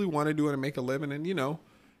probably want to do it and make a living. And, you know,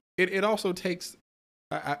 it also takes,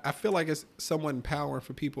 I feel like it's somewhat empowering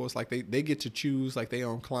for people. It's like they get to choose, like, their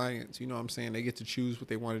own clients. You know what I'm saying? They get to choose what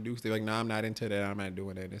they want to do. They're like, no, I'm not into that. I'm not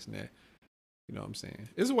doing that, this and that. You know what I'm saying?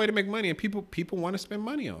 It's a way to make money, and people want to spend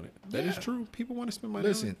money on it. That is true. People want to spend money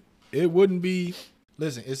on it. It wouldn't be,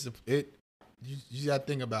 you got to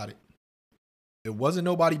think about it. It wasn't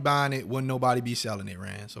nobody buying it, wouldn't nobody be selling it,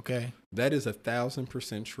 Rance, okay? That is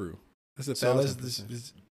 1,000% true. That's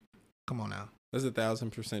 1,000%. Come on now. That's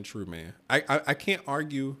 1,000% true, man. I can't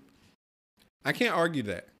argue. I can't argue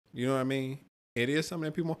that. You know what I mean? It is something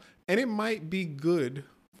that people want, and it might be good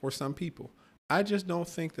for some people. I just don't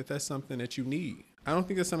think that that's something that you need. I don't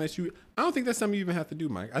think that's something you even have to do,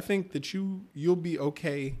 Mike. I think that you'll be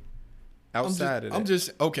okay outside of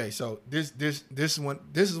that. Okay. So this is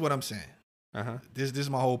what I'm saying. This is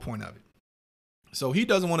my whole point of it. So he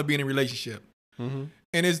doesn't want to be in a relationship, and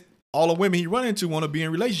it's all the women he run into want to be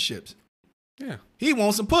in relationships. Yeah, he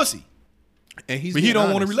wants some pussy, but he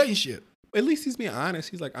don't want a relationship. At least he's being honest.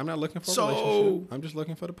 He's like, I'm not looking for a relationship. I'm just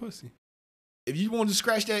looking for the pussy. If you want to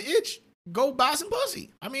scratch that itch, go buy some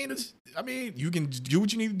pussy. I mean, you can do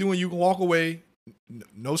what you need to do, and you can walk away,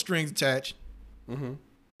 no strings attached, and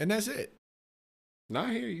that's it. No,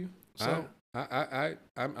 I hear you. So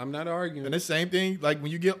I'm not arguing. And the same thing, like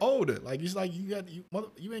when you get older, like it's like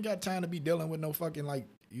you ain't got time to be dealing with no fucking, like,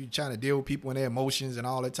 you trying to deal with people and their emotions and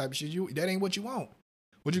all that type of shit. That ain't what you want.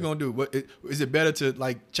 What you gonna do? Is it better to,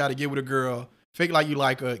 like, try to get with a girl, fake like you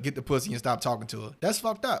like her, get the pussy and stop talking to her? That's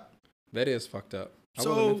fucked up. That is fucked up. I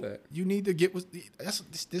will admit that. You need to get with. This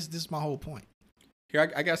is my whole point. Here,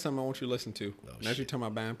 I got something I want you to listen to. Now you're talking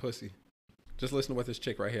about buying pussy. Just listen to what this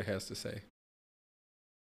chick right here has to say.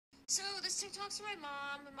 So this TikTok's for my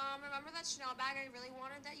mom. Mom, remember that Chanel bag I really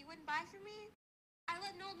wanted that you wouldn't buy for me? I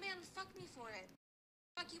let an old man fuck me for it.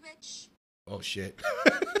 Fuck you, bitch. Oh, shit.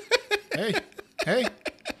 Hey.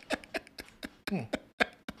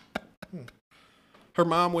 Her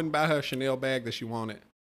mom wouldn't buy her a Chanel bag that she wanted.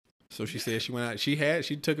 So she said she went out.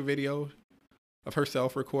 She took a video of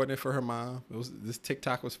herself recording it for her mom. This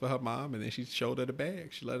TikTok was for her mom, and then she showed her the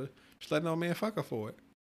bag. She let an old man fuck her for it.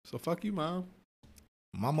 So fuck you, mom.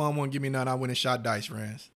 My mom wouldn't give me none. I went and shot dice,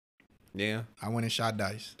 Rance. Yeah. I went and shot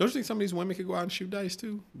dice. Don't you think some of these women could go out and shoot dice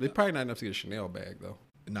too? They're probably not enough to get a Chanel bag though.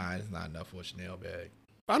 Nah, it's not enough for a Chanel bag.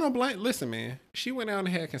 I don't blame. Listen, man. She went out and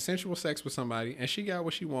had consensual sex with somebody, and she got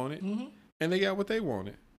what she wanted, and they got what they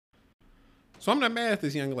wanted. So I'm not mad at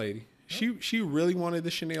this young lady. She really wanted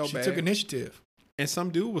the Chanel bag. She took initiative. And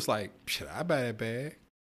some dude was like, should I buy that bag?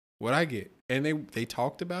 What'd I get? And they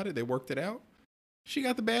talked about it. They worked it out. She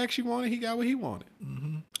got the bag she wanted. He got what he wanted.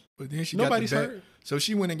 But then Nobody's hurt. So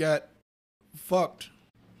she went and got fucked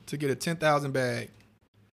to get a $10,000 bag.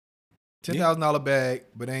 $10,000 bag,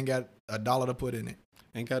 but ain't got $1 to put in it.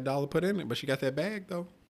 Ain't got $1 put in it, but she got that bag though.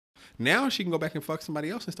 Now she can go back and fuck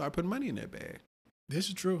somebody else and start putting money in that bag. This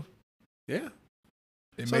is true. Yeah.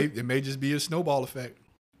 It may just be a snowball effect.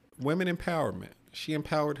 Women empowerment. She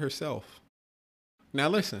empowered herself. Now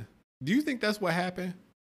listen, do you think that's what happened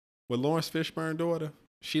with Lawrence Fishburne's daughter?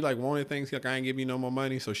 She like wanted things like, I ain't give you no more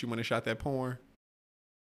money, so she went and shot that porn.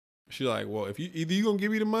 She like, well, if either you gonna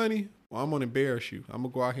give me the money, or I'm gonna embarrass you. I'm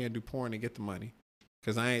gonna go out here and do porn and get the money.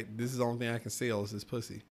 Cause this is the only thing I can sell is this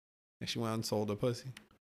pussy. And she went out and sold her pussy.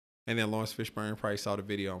 And then Lawrence Fishburne probably saw the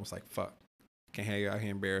video and was like, fuck, can't have you out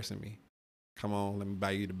here embarrassing me. Come on, let me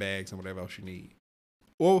buy you the bags and whatever else you need.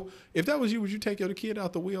 Well, if that was you, would you take your kid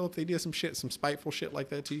out the wheel if they did some spiteful shit like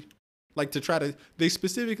that to you? Like they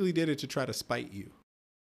specifically did it to try to spite you.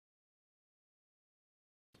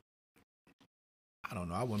 I don't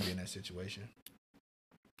know. I wouldn't be in that situation.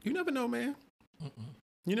 You never know, man.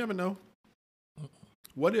 You never know.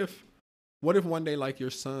 What if one day, like, your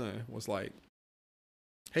son was like,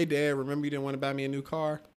 hey, Dad, remember you didn't want to buy me a new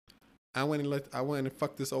car? I went and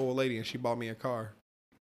fucked this old lady and she bought me a car.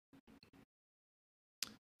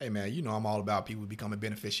 Hey, man, you know I'm all about people becoming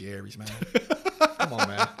beneficiaries, man. Come on,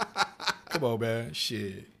 man. Come on, man.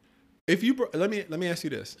 Shit. If you let me ask you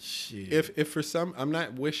this. Shit. If for some, I'm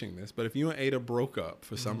not wishing this, but if you and Ada broke up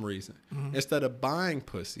for some reason, instead of buying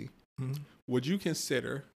pussy, would you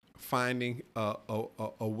consider finding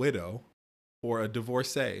a widow or a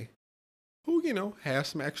divorcee who, you know, has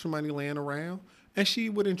some extra money laying around, and she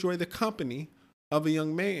would enjoy the company of a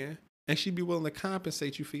young man, and she'd be willing to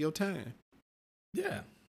compensate you for your time. Yeah.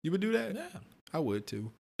 You would do that? Yeah. I would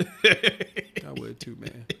too. I would too,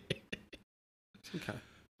 man. Okay.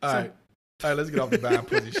 All right, let's get off the buying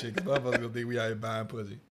pussy shit. Cause motherfuckers gonna think we out here buying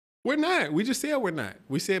pussy. We're not. We just said we're not.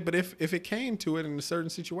 We said, but if it came to it in a certain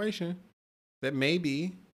situation, that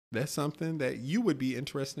maybe that's something that you would be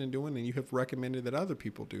interested in doing, and you have recommended that other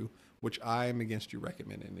people do, which I am against you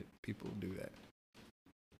recommending that people do that.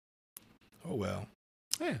 Oh well.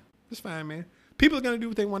 Yeah, it's fine, man. People are gonna do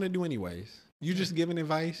what they want to do anyways. You just giving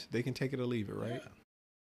advice, they can take it or leave it, right? Yeah.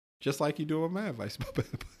 Just like you do with my advice about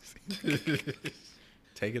buying pussy.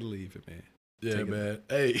 Take it or leave it, man. Yeah, Take man.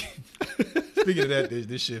 Hey, speaking of that,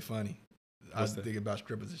 this shit funny. I was thinking about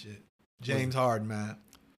strippers and shit. James Harden, man.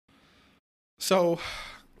 So,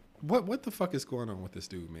 what the fuck is going on with this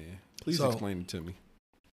dude, man? Please explain it to me.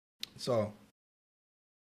 So,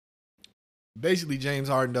 basically, James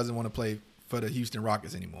Harden doesn't want to play for the Houston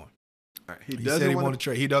Rockets anymore. All right, He said he wanted to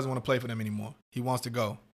trade. He doesn't want to play for them anymore. He wants to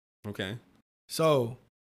go. Okay. So,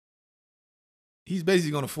 he's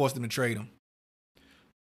basically going to force them to trade him.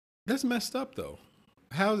 That's messed up, though.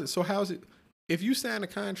 How's it? If you sign a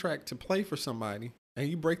contract to play for somebody and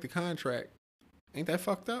you break the contract, ain't that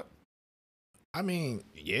fucked up? I mean,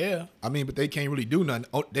 yeah. I mean, but they can't really do nothing.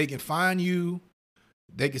 Oh, they can fine you.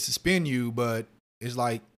 They can suspend you, but it's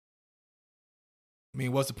like, I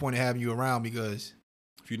mean, what's the point of having you around? Because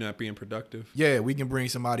if you're not being productive. Yeah, we can bring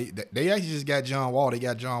somebody. They actually just got John Wall. They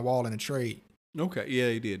got John Wall in a trade. Okay. Yeah,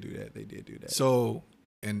 they did do that. So,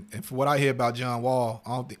 and for what I hear about John Wall,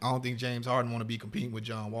 I don't think James Harden want to be competing with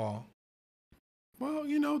John Wall. Well,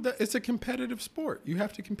 you know, it's a competitive sport. You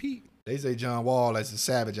have to compete. They say John Wall is a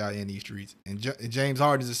savage out in these streets, and James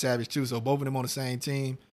Harden is a savage too. So both of them on the same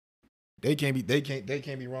team, they can't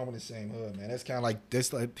be wrong with the same hood, man. That's kind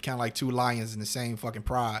of like two lions in the same fucking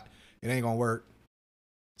pride. It ain't gonna work.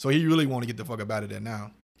 So he really want to get the fuck up out of there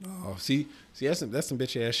now. Oh, see, that's some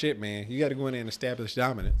bitch ass shit, man. You got to go in there and establish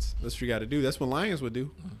dominance. That's what you got to do. That's what lions would do.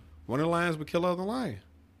 One of the lions would kill another lion.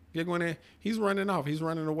 You go in there. He's running off. He's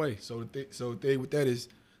running away. So the thing with that is,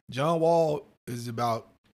 John Wall is about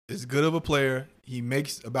as good of a player. He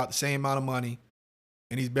makes about the same amount of money,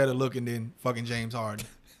 and he's better looking than fucking James Harden.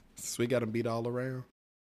 So he got him beat all around.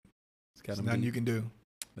 There's nothing you can do.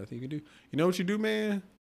 Nothing you can do. You know what you do, man?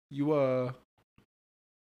 You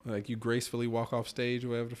like you gracefully walk off stage or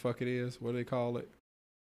whatever the fuck it is. What do they call it?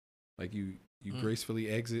 Like you gracefully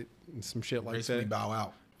exit and some shit like gracefully that. Bow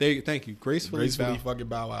out. Thank you. Gracefully fucking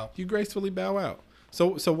bow out. You gracefully bow out.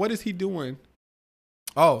 So what is he doing?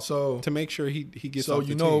 Oh, so to make sure he gets. So off the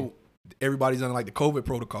you know, team? everybody's under like the COVID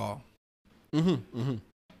protocol. Mm-hmm.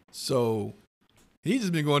 So he's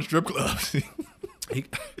just been going to strip clubs.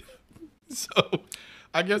 So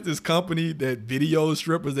I guess this company that videos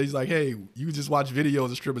strippers, they's like, hey, you can just watch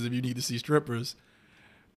videos of strippers if you need to see strippers.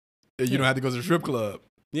 And you don't have to go to the strip club.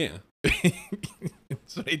 Yeah.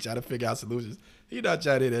 So they try to figure out solutions. He not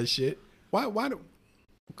trying to do that shit. Why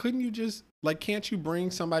couldn't you just, like, can't you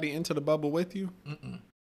bring somebody into the bubble with you? Mm-mm.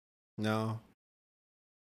 No.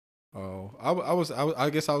 Oh, I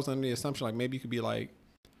guess I was under the assumption, like, maybe you could be like,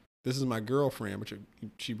 this is my girlfriend, but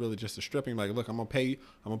she really just a stripping. Like, look, I'm gonna pay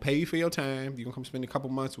you for your time. You gonna come spend a couple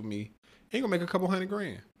months with me. Ain't gonna make a couple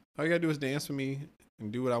 $100,000. All you gotta do is dance with me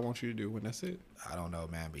and do what I want you to do, and that's it. I don't know,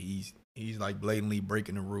 man, but he's like blatantly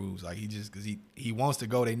breaking the rules. Like, he just, cause he wants to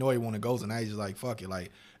go. They know he want to go, so now he's just like, fuck it.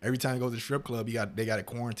 Like, every time he goes to the strip club, they got to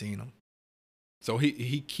quarantine him. So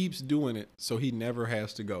he keeps doing it, so he never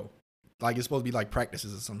has to go. Like, it's supposed to be like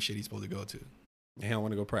practices or some shit he's supposed to go to. He don't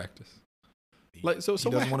want to go practice. He So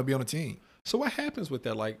doesn't want to be on the team. So what happens with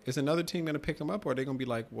that? Like, is another team gonna pick him up, or are they gonna be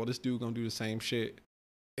like, well, this dude gonna do the same shit?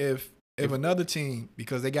 If another team,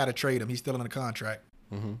 because they got to trade him, he's still under contract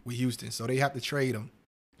with Houston, so they have to trade him.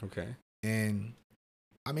 Okay. And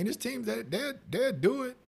I mean, this team they'll do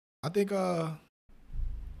it. I think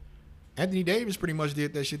Anthony Davis pretty much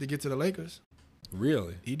did that shit to get to the Lakers.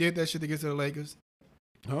 Really? He did that shit to get to the Lakers.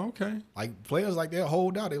 Oh, okay. Like, players like they'll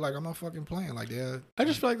hold out. They're like, I'm not fucking playing. Like, I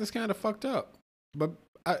just feel like that's kind of fucked up. But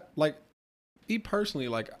me personally,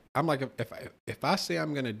 like, I'm like, if I say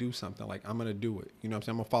I'm gonna do something, like, I'm gonna do it. You know what I'm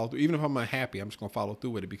saying? I'm gonna follow through. Even if I'm unhappy, I'm just gonna follow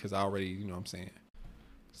through with it because I already, you know what I'm saying,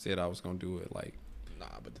 said I was gonna do it. Like,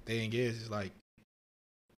 nah. But the thing is like,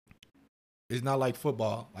 it's not like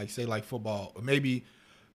football. Like, say like football, or maybe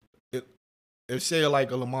if say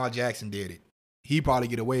like a Lamar Jackson did it, he probably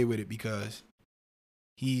get away with it because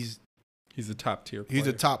he's a top tier player. He's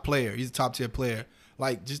a top player. He's a top tier player.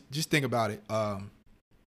 Like, just think about it.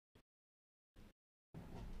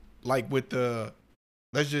 like with the,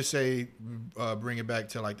 let's just say, bring it back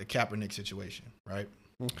to like the Kaepernick situation, right?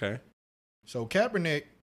 Okay. So Kaepernick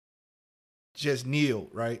just kneeled,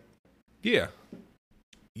 right? Yeah.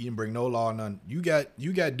 He didn't bring no law, none. You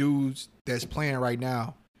got dudes that's playing right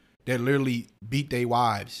now that literally beat their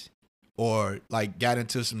wives or like got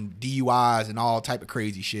into some DUIs and all type of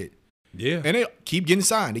crazy shit. Yeah. And they keep getting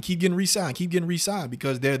signed. They keep getting re-signed,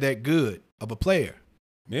 because they're that good of a player.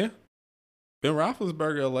 Yeah. Ben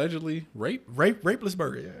Roethlisberger allegedly raped.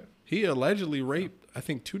 Rapelessberger, yeah. He allegedly raped, I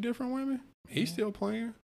think, 2 different women. He's still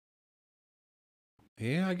playing.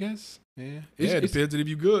 Yeah, I guess. Yeah. It depends on if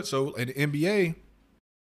you're good. So in the NBA,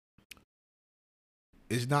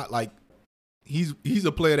 it's not like he's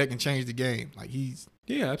a player that can change the game. Like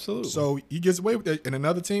yeah, absolutely. So he gets away with that, and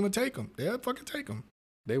another team will take him. They'll fucking take him.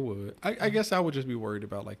 They would. I guess I would just be worried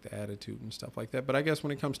about like the attitude and stuff like that. But I guess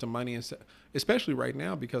when it comes to money and especially right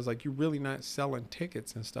now, because like you're really not selling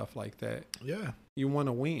tickets and stuff like that. Yeah. You want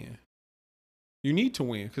to win. You need to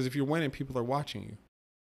win because if you're winning, people are watching you.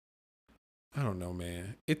 I don't know,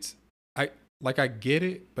 man. I get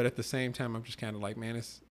it, but at the same time, I'm just kind of like, man,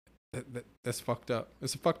 that's fucked up.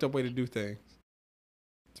 It's a fucked up way to do things.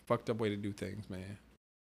 It's a fucked up way to do things, man.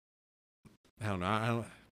 I don't know.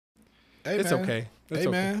 Hey, it's man. okay. It's hey,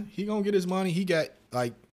 okay. man, he gonna get his money. He got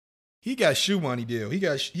shoe money deal. He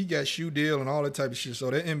got shoe deal and all that type of shit. So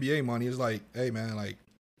that NBA money is like, hey, man, like,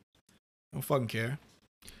 I don't fucking care.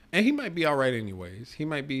 And he might be all right anyways. He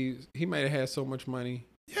might have had so much money.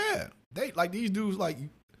 Yeah, they like these dudes like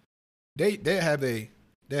they have an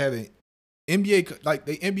NBA like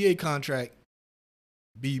the NBA contract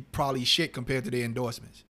be probably shit compared to their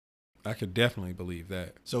endorsements. I could definitely believe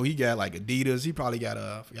that. So he got like Adidas. He probably got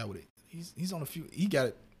I forgot what it. He's on a few. He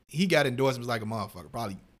got endorsements like a motherfucker.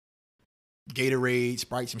 Probably Gatorade,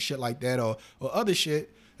 Sprite, some shit like that, or other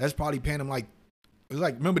shit that's probably paying him like. It was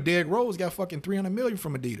like, remember Derrick Rose got fucking $300 million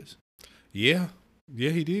from Adidas. Yeah,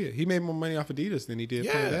 he did. He made more money off Adidas than he did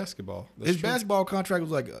playing basketball. That's His true. basketball contract was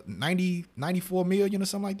like 94 million or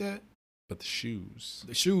something like that. But the shoes,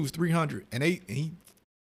 $300, and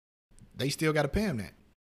they still got to pay him that.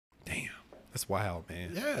 Damn, that's wild,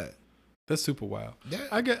 man. Yeah, that's super wild. Yeah,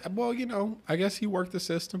 I guess he worked the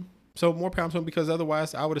system. So more pounds to him because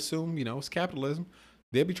otherwise, I would assume, it's capitalism.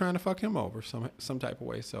 They'd be trying to fuck him over some type of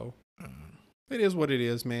way. So. It is what it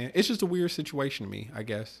is, man. It's just a weird situation to me, I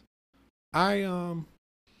guess. I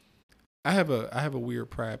have a weird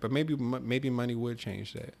pride, but maybe money would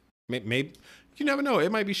change that. Maybe you never know. It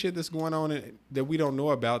might be shit that's going on that we don't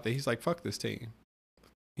know about that he's like, fuck this team.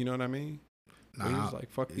 You know what I mean? Nah, he's like,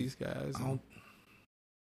 fuck these guys. I'm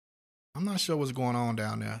not sure what's going on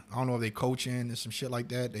down there. I don't know if they coaching and some shit like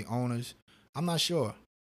that. They owners. I'm not sure.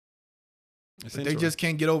 But they just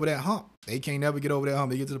can't get over that hump. They can't never get over that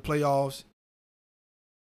hump. They get to the playoffs.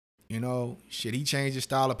 Shit, he changed his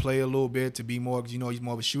style of play a little bit to be more, because, he's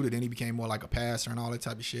more of a shooter. Then he became more like a passer and all that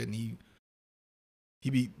type of shit. And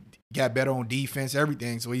he got better on defense,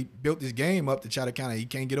 everything. So he built this game up to try to he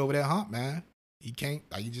can't get over that hump, man. He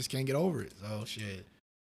just can't get over it. So, shit.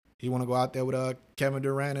 He want to go out there with Kevin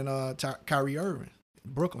Durant and Kyrie Irving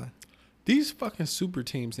in Brooklyn. These fucking super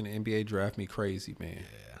teams in the NBA drive me crazy, man.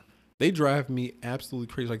 Yeah. They drive me absolutely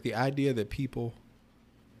crazy. Like the idea that people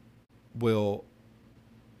will...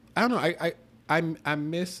 I don't know. I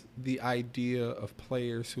miss the idea of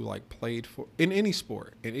players who like played for in any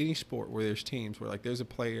sport where there's teams where like there's a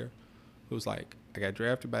player who's like, I got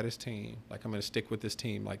drafted by this team, like I'm gonna stick with this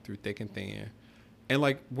team like through thick and thin, and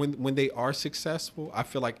like when they are successful, I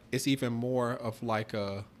feel like it's even more of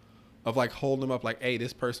holding them up like, hey,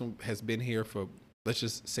 this person has been here for, let's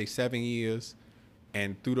just say 7 years.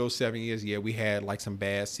 And through those 7 years, yeah, we had like some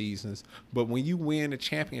bad seasons, but when you win a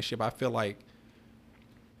championship, I feel like,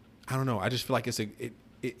 I don't know. I just feel like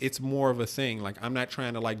it's more of a thing. Like I'm not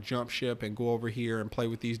trying to like jump ship and go over here and play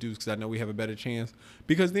with these dudes because I know we have a better chance.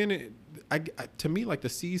 Because then, to me, like the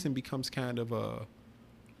season becomes kind of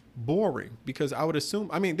boring. Because I would assume,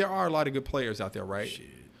 I mean, there are a lot of good players out there, right? Shit.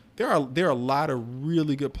 There are a lot of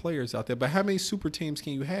really good players out there. But how many super teams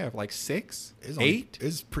can you have? Like 6, 8?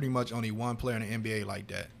 It's pretty much only one player in the NBA like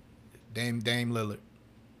that. Dame Lillard.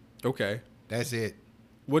 Okay, that's it.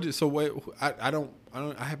 I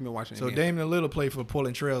haven't been watching. So Damian Lillard played for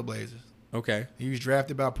Portland Trail Blazers. Okay. He was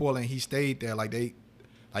drafted by Portland. He stayed there.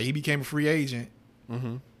 He became a free agent,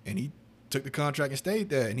 and he took the contract and stayed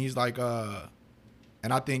there. And he's like,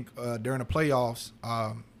 and I think during the playoffs,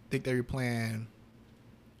 I think they were playing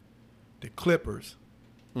the Clippers,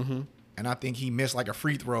 and I think he missed like a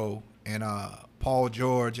free throw, and Paul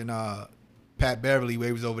George and Pat Beverly, where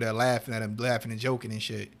he was over there laughing at him, laughing and joking and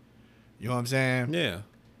shit. You know what I'm saying? Yeah.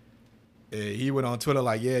 He went on Twitter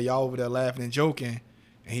like, yeah, y'all over there laughing and joking.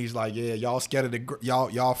 And he's like, yeah, y'all scared of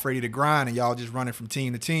y'all afraid of the grind and y'all just running from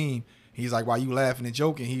team to team. He's like, why you laughing and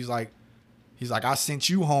joking? He's like, I sent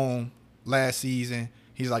you home last season.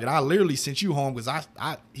 He's like, and I literally sent you home because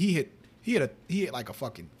he hit like a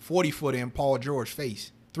fucking 40-footer in Paul George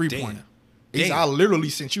face, 3-pointer. I literally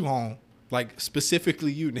sent you home. Like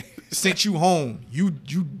specifically you, sent you home. You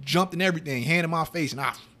jumped in everything, hand in my face, and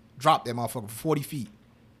I dropped that motherfucker 40 feet.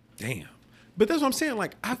 Damn. But that's what I'm saying.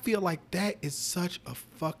 Like, I feel like that is such a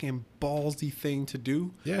fucking ballsy thing to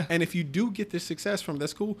do. Yeah. And if you do get this success from,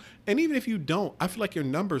 that's cool. And even if you don't, I feel like your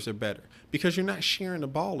numbers are better because you're not sharing the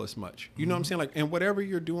ball as much. You know what I'm saying? Like, and whatever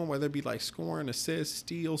you're doing, whether it be like scoring, assists,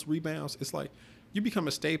 steals, rebounds, it's like you become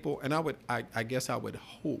a staple. And I guess I would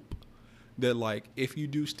hope that, like, if you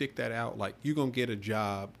do stick that out, like, you're going to get a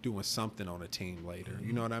job doing something on a team later.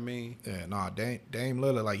 You know what I mean? Yeah, nah, Dame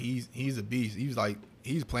Lillard, like, he's a beast. He was like,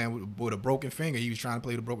 he's playing with a broken finger. He was trying to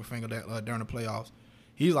play with a broken finger during the playoffs.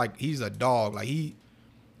 He's a dog. Like,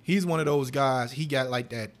 he's one of those guys. He got, like,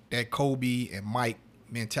 that Kobe and Mike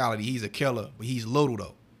mentality. He's a killer, but he's little,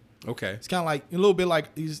 though. Okay. It's kind of like, a little bit like,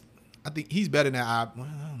 I think he's better than I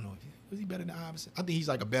don't know. Was he better than Iverson? I think he's,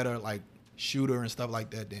 like, a better, like, shooter and stuff like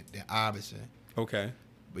that than Iverson. Okay.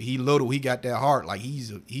 But he little, he got that heart. Like, he's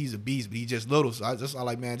a beast, but he just little. So I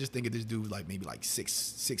like, man, just think of this dude like maybe like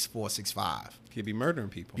 6'4", 6'5". He'd be murdering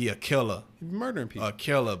people. Be a killer. He'd be murdering people. A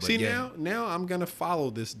killer. But see, yeah. now I'm gonna follow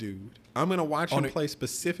this dude. I'm gonna watch him play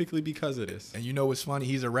specifically because of this. And you know what's funny?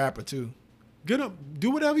 He's a rapper too. Good. Do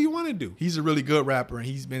whatever you want to do. He's a really good rapper, and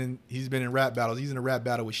he's been in rap battles. He's in a rap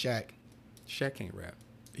battle with Shaq. Shaq can't rap.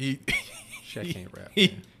 Shaq can't rap.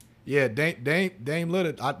 Yeah, Dame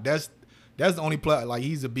Lillard. That's the only player. Like,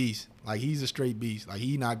 he's a beast. Like, he's a straight beast. Like,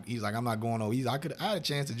 he's like, I'm not going over. I had a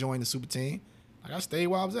chance to join the super team. Like, I stayed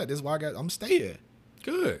where I was at. This is why I'm stay here.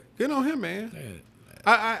 Good on him, man.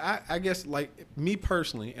 Yeah. I guess, like, me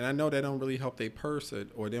personally, and I know that don't really help they purse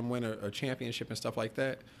or them win a championship and stuff like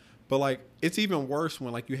that. But, like, it's even worse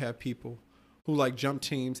when, like, you have people who, like, jump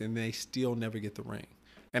teams and they still never get the ring.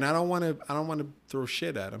 And I don't want to throw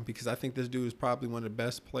shit at him because I think this dude is probably one of the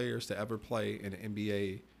best players to ever play in the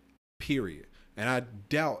NBA, period. And I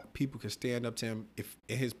doubt people could stand up to him if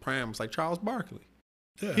in his prime was like Charles Barkley.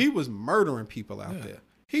 Yeah. He was murdering people out there.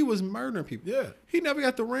 He was murdering people. Yeah. He never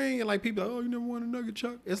got the ring, and like people, oh, you never won a nugget,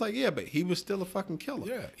 Chuck. It's like, yeah, but he was still a fucking killer.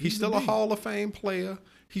 Yeah. He's still a Hall of Fame player.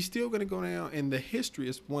 He's still gonna go down in the history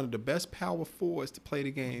as one of the best power forwards to play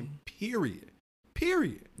the game, period.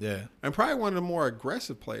 Yeah. And probably one of the more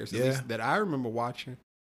aggressive players, at least that I remember watching.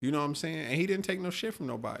 You know what I'm saying? And he didn't take no shit from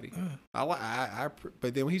nobody.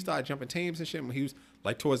 But then when he started jumping teams and shit, when he was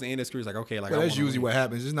like towards the end of his career, he's like, okay, like, well, that's usually what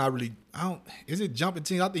happens. It's not really. Is it jumping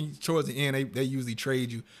teams? I think towards the end they usually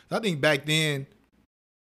trade you. I think back then,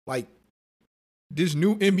 like, this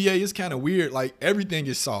new NBA is kind of weird. Like, everything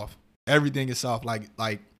is soft. Everything is soft. Like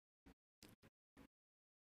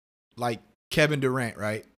Kevin Durant,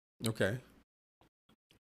 right? Okay.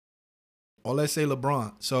 Or let's say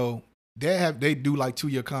LeBron. So they do like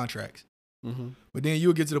 2-year contracts. Mm-hmm. But then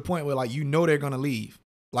you'll get to the point where, like, you know they're gonna leave.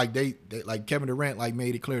 Like they like Kevin Durant like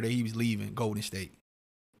made it clear that he was leaving Golden State.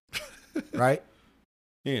 Right?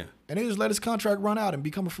 Yeah. And they just let his contract run out and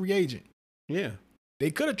become a free agent. Yeah. They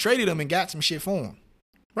could have traded him and got some shit for him.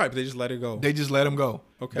 Right, but they just let it go. They just let him go.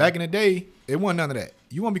 Okay. Back in the day, it wasn't none of that.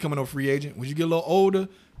 You won't becoming no free agent. When you get a little older,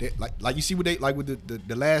 like you see what they like with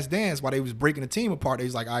the Last Dance, while they was breaking the team apart, they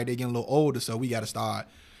was like, all right, they getting a little older, so we got to start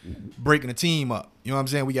breaking the team up. You know what I'm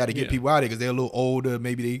saying? We got to get people out of there because they're a little older.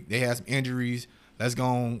 Maybe they have some injuries. Let's go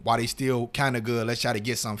on while they still kind of good. Let's try to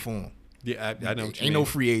get something for them. Yeah, I know. What you Ain't mean. no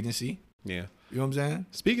free agency. Yeah. You know what I'm saying?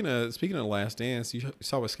 Speaking of Last Dance, you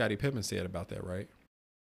saw what Scottie Pippen said about that, right?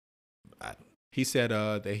 He said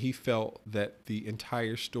that he felt that the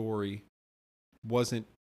entire story wasn't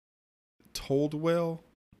told well.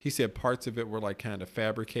 He said parts of it were like kind of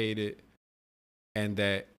fabricated, and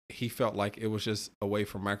that he felt like it was just a way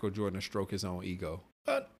for Michael Jordan to stroke his own ego.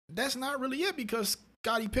 But that's not really it, because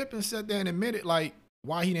Scottie Pippen sat there and admitted like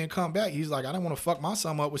why he didn't come back. He's like, I didn't want to fuck my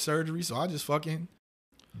son up with surgery, so I just fucking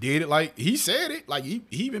did it. Like, he said it. Like, he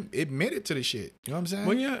even admitted to the shit. You know what I'm saying?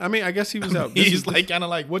 Well, yeah. I mean, I guess he was out. He's like, kind of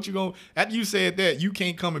like, what you going, after you said that, you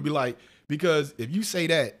can't come and be like, because if you say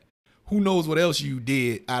that, who knows what else you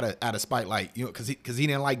did out of spite, like, you know, because he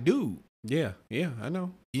didn't like dude. Yeah, I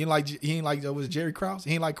know. He ain't like was Jerry Krause.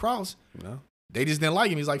 He ain't like Krause. No. They just didn't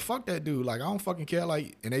like him. He's like, fuck that dude. Like, I don't fucking care.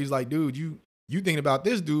 Like, and they was like, dude, you thinking about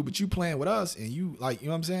this dude, but you playing with us, and you like, you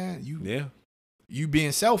know what I'm saying? You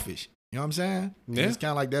being selfish. You know what I'm saying? Yeah. And it's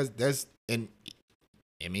kind of like that's and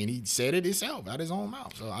I mean, he said it himself out of his own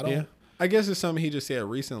mouth. So I don't. Yeah. I guess it's something he just said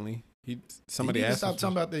recently. Somebody you need to asked stop him.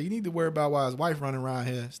 talking about that. You need to worry about why his wife running around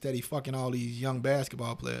here steady fucking all these young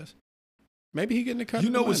basketball players. Maybe he getting a cut. You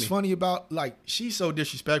of know the what's money. funny about, like, she's so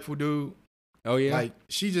disrespectful, dude. Oh yeah. Like,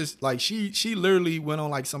 she just, like, she literally went on,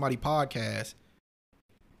 like, somebody podcast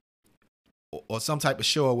or some type of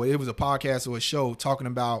show, where it was a podcast or a show talking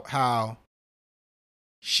about how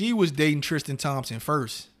she was dating Tristan Thompson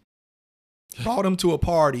first, brought him to a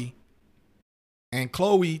party, and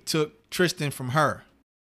Chloe took Tristan from her.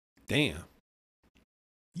 Damn.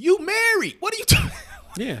 You married? What are you talking?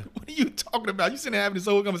 Yeah. What are you talking about? You sitting there having this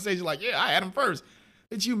whole conversation like, yeah, I had him first.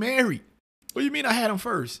 But you married? What do you mean I had him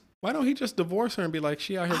first? Why don't he just divorce her and be like,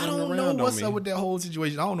 she out here I running don't around know on what's me? up with that whole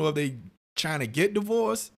situation. I don't know if they trying to get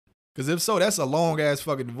divorced. Because if so, that's a long ass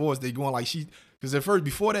fucking divorce. They going like because at first,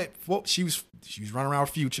 before that, she was running around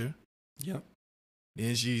with Future. Yep.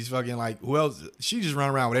 Then she's fucking like, who else? She just run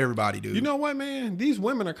around with everybody, dude. You know what, man? These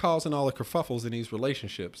women are causing all the kerfuffles in these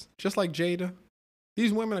relationships. Just like Jada.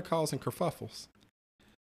 These women are causing kerfuffles.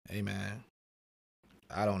 Hey, man.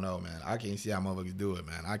 I don't know, man. I can't see how motherfuckers do it,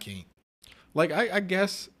 man. I can't. Like, I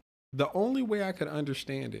guess the only way I could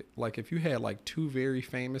understand it, like if you had like two very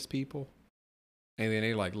famous people and then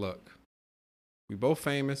they like, look, we both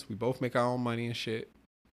famous. We both make our own money and shit.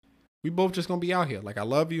 We both just going to be out here. Like, I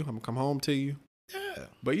love you. I'm going to come home to you. Yeah.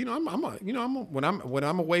 But when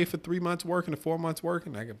I'm away for 3 months working or 4 months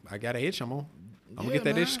working, I got an itch. I'm gonna get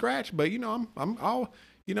that itch scratched. But I'm all,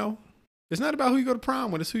 it's not about who you go to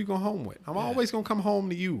prom with. It's who you go home with. I'm always gonna come home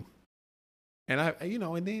to you. And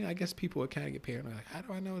and then I guess people would kind of get paranoid. Like, how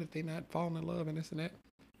do I know that they're not falling in love and this and that?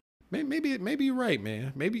 Maybe you're right,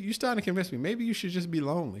 man. Maybe you're starting to convince me. Maybe you should just be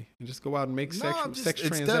lonely and just go out and make sex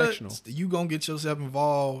transactional. You gonna get yourself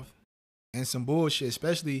involved in some bullshit,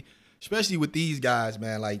 especially with these guys,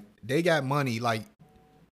 man. Like, they got money. Like,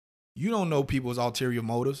 you don't know people's ulterior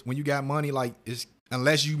motives. When you got money, like, it's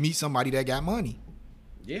unless you meet somebody that got money.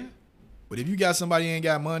 Yeah. But if you got somebody that ain't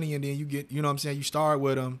got money and then you get, you know what I'm saying, you start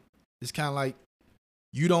with them, it's kind of like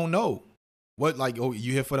you don't know what, like, oh,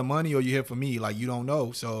 you here for the money or you here for me? Like, you don't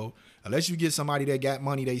know. So unless you get somebody that got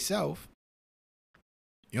money they self,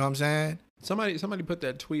 you know what I'm saying? Somebody put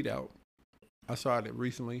that tweet out. I saw it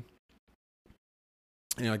recently.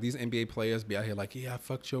 And like these NBA players be out here like, yeah, I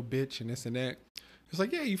fucked your bitch and this and that. It's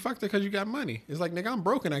like, yeah, you fucked her because you got money. It's like, nigga, I'm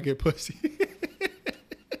broke and I get pussy.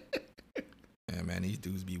 Yeah, man, these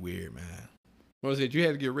dudes be weird, man. What was it? You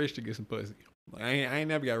had to get rich to get some pussy. Like, I ain't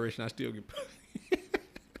never got rich and I still get pussy.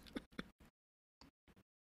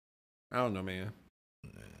 I don't know, man.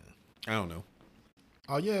 I don't know.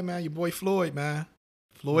 Oh, yeah, man, your boy Floyd, man.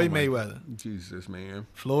 Floyd Mayweather. Jesus, man.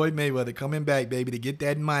 Floyd Mayweather coming back, baby, to get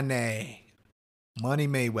that money. Money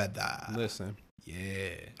Mayweather. Listen.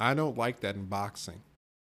 Yeah. I don't like that in boxing.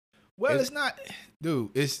 Well, it's not, dude,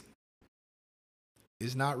 it's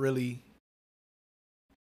not really.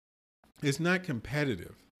 It's not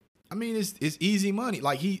competitive. I mean, it's easy money.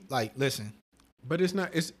 Like, listen. But it's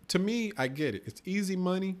not, to me, I get it. It's easy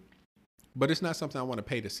money, but it's not something I want to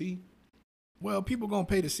pay to see. Well, people gonna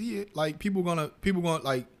pay to see it. Like, people gonna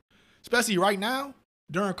like, especially right now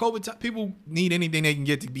during COVID time, people need anything they can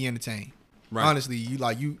get to be entertained. Right. Honestly,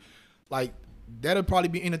 that'll probably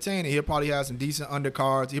be entertaining. He'll probably have some decent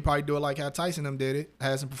undercards. He'll probably do it like how Tyson them did it.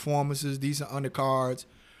 Have some performances, decent undercards.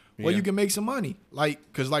 Well, you can make some money.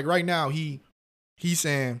 Like, cause like right now he's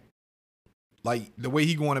saying, like, the way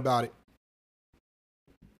he going about it,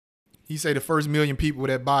 he say the first 1 million people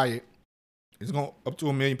that buy it is going up to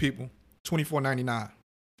 1 million people, $24.99.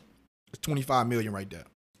 It's 25 million right there.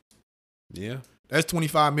 Yeah. That's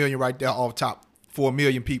 25 million right there off top for 1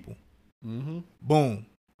 million people. Mm-hmm. Boom.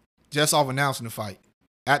 Just off announcing the fight.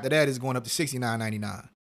 After that, it's going up to $69.99.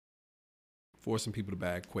 Forcing people to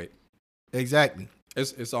buy it quick. Exactly.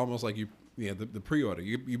 It's almost like the pre-order.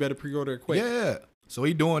 You better pre-order it quick. Yeah. So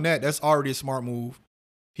he doing that. That's already a smart move.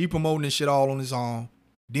 He promoting this shit all on his own.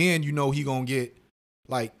 Then you know he gonna get,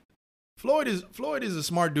 like, Floyd is a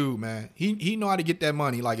smart dude, man. He know how to get that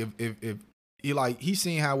money. Like, if he, like, he's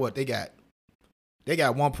seen how what they got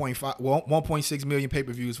 1.6 million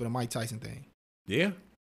pay-per-views for the Mike Tyson thing. Yeah.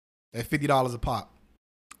 At $50 a pop.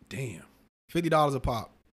 Damn. $50 a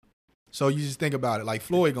pop. So you just think about it. Like,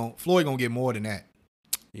 Floyd gonna get more than that.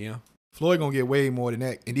 Yeah. Floyd gonna get way more than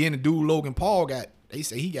that. And then the dude Logan Paul they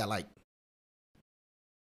say he got like,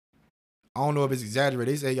 I don't know if it's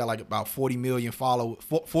exaggerated. They say he got like about 40 million followers,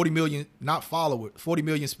 40 million, not followers, 40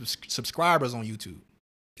 million subscribers on YouTube.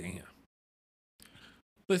 Damn.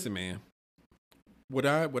 Listen, man. Would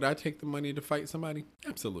I take the money to fight somebody?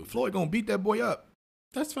 Absolutely. Floyd gonna beat that boy up.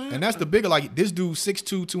 That's fine. And that's the bigger, like, this dude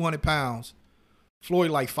 6'2", 200 pounds.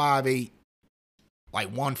 Floyd like 5'8", like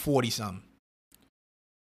 140 something.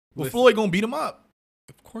 Well, Listen. Floyd gonna beat him up.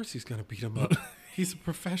 Of course he's gonna beat him up. He's a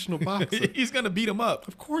professional boxer. He's gonna beat him up.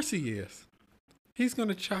 Of course he is. He's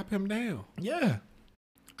gonna chop him down. Yeah.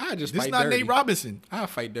 I just This fight is not dirty. Nate Robinson. I'll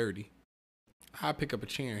fight dirty. I'll pick up a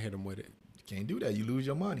chair and hit him with it. You can't do that. You lose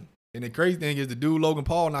your money. And the crazy thing is the dude Logan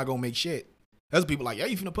Paul not gonna make shit. That's people like, yeah,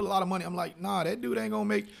 you finna put a lot of money. I'm like, nah, that dude ain't gonna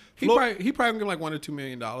make. He probably gonna give like $1 or $2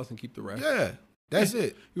 million and keep the rest. Yeah, that's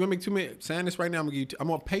it. You wanna make $2 million? Saying this right now, I'm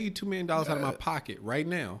gonna pay you $2 million out of my pocket right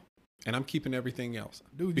now, and I'm keeping everything else,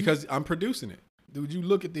 Dude, because I'm producing it. Dude, you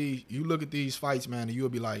look at these fights, man, and you'll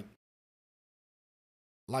be like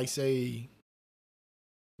say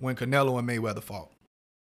when Canelo and Mayweather fought.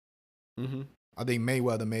 Mm-hmm. I think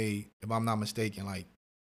Mayweather made, if I'm not mistaken, like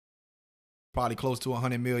probably close to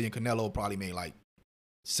 100 million. Canelo probably made like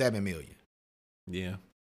 7 million. Yeah.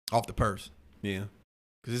 Off the purse. Yeah.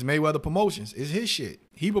 Cause it's Mayweather Promotions. It's his shit.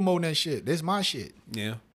 He promoting that shit. This my shit.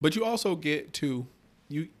 Yeah. But you also get to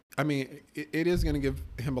it is going to give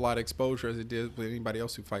him a lot of exposure, as it did with anybody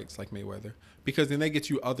else who fights like Mayweather, because then they get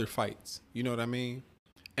you other fights. You know what I mean?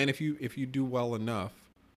 And if you do well enough,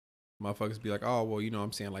 motherfuckers be like, oh, well, you know what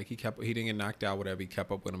I'm saying? Like he didn't get knocked out, whatever. He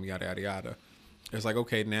kept up with him, yada, yada, yada. It's like,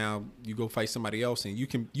 okay, now you go fight somebody else and you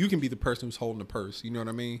can be the person who's holding the purse. You know what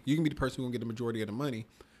I mean? You can be the person who's going to get the majority of the money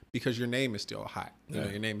because your name is still hot. You know,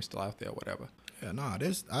 your name is still out there, whatever. Yeah, nah,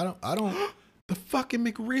 I don't. The fucking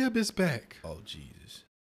McRib is back. Oh, Jesus.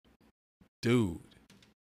 Dude.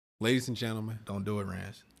 Ladies and gentlemen. Don't do it,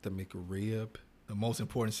 Rance. The McRib. The most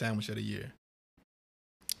important sandwich of the year.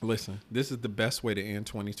 Listen, this is the best way to end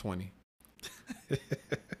 2020.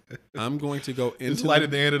 I'm going to go into It's light at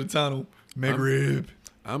the end of the tunnel. McRib.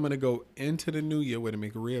 I'm going to go into the new year with a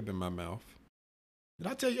McRib in my mouth. Did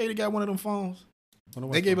I tell you Ada got one of them phones?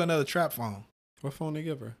 What They gave her phone? another trap phone. What phone they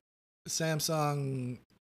give her? Samsung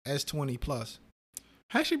S20 Plus.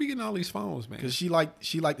 How she be getting all these phones, man? Because she like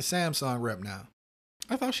the Samsung rep now.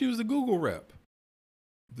 I thought she was the Google rep.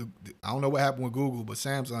 I don't know what happened with Google, but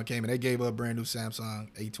Samsung came and they gave her a brand new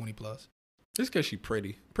Samsung A20 Plus. It's because she's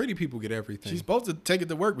pretty. Pretty people get everything. She's supposed to take it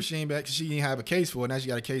to work, but she ain't back because she didn't have a case for it. Now she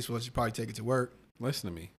got a case for it. She probably take it to work. Listen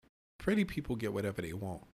to me. Pretty people get whatever they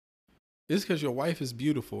want. It's because your wife is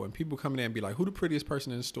beautiful and people come in there and be like, who the prettiest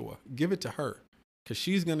person in the store? Give it to her because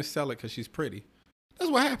she's going to sell it because she's pretty.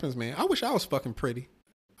 That's what happens, man. I wish I was fucking pretty.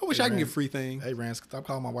 I wish I can get free things. Hey, Rance, stop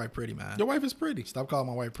calling my wife pretty, man. Your wife is pretty. Stop calling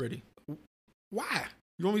my wife pretty. Why?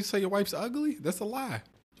 You want me to say your wife's ugly? That's a lie.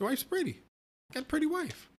 Your wife's pretty. Got a pretty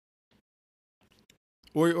wife.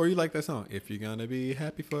 Or you like that song? If you're gonna be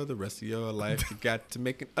happy for the rest of your life, you got to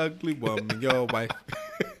make an ugly woman your wife.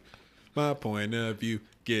 My point of view,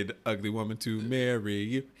 get an ugly woman to marry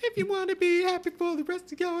you. If you want to be happy for the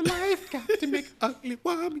rest of your life, got to make an ugly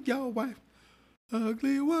woman your wife.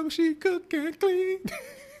 Ugly woman, she cook and clean.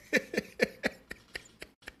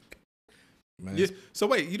 Man, Yeah. So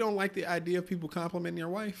wait, you don't like the idea of people complimenting your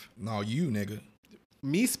wife? No, you, nigga.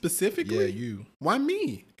 Me specifically? Yeah, you. Why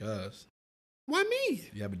me? Cuz Why me?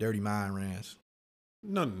 you have a dirty mind, Rance.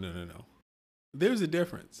 No. There's a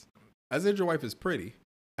difference. I said your wife is pretty.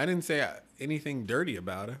 I didn't say anything dirty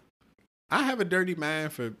about her. I have a dirty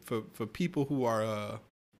mind for people who are.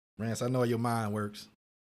 Rance, I know how your mind works.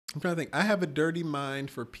 I'm trying to think. I have a dirty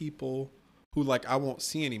mind for people who like I won't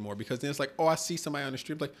see anymore because then it's like, oh, I see somebody on the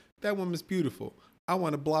street like that woman's beautiful. I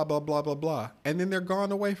want to blah blah blah blah blah, and then they're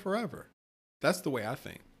gone away forever. That's the way I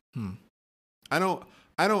think. I don't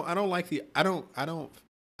like the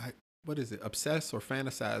what is it? Obsess or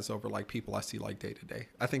fantasize over like people I see like day to day.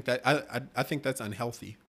 I think that I think that's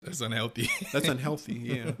unhealthy. That's unhealthy. That's unhealthy.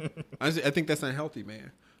 Yeah, I think that's unhealthy,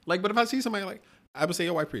 man. Like, but if I see somebody like, I would say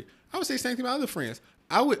your wife pretty. I would say the same thing to my other friends.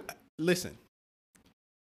 I would listen.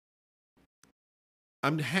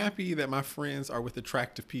 I'm happy that my friends are with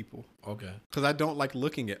attractive people. Okay. Because I don't like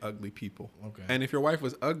looking at ugly people. Okay. And if your wife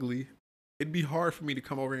was ugly, it'd be hard for me to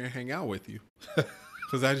come over here and hang out with you.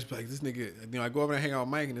 Because I just be like, this nigga, you know, I go over and hang out with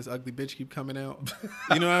Mike and this ugly bitch keep coming out.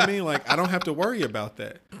 You know what I mean? Like, I don't have to worry about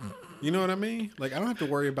that. You know what I mean? Like, I don't have to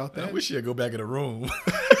worry about that. I wish she'd go back in the room.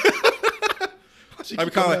 I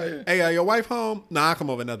be calling, hey, your wife home? Nah, I'll come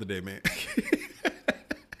over another day, man.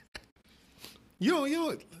 You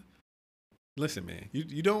don't. Listen, man.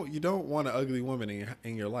 You don't want an ugly woman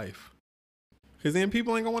in your life, because then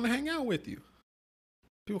people ain't gonna want to hang out with you.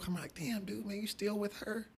 People come like, damn, dude, man, you still with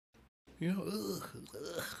her? You know, ugh.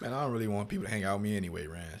 Man, I don't really want people to hang out with me anyway,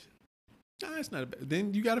 Rance. Nah, it's not.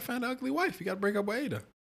 Then you got to find an ugly wife. You got to break up with Ada.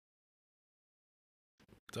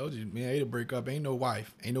 Told you, me and Ada break up. Ain't no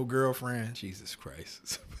wife. Ain't no girlfriend. Jesus Christ.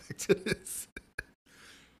 So back to this.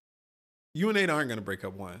 You and Ada aren't gonna break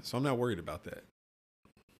up once, so I'm not worried about that.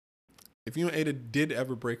 If you and Ada did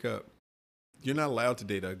ever break up, You're not allowed to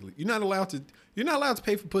date ugly. You're not allowed to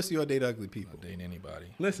pay for pussy or date ugly people. Not dating anybody.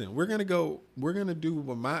 Listen, we're gonna do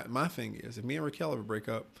what my thing is. If me and Raquel ever break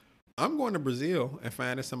up, I'm going to Brazil and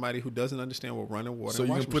finding somebody who doesn't understand what running water. So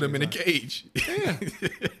you can put him in a cage. Yeah.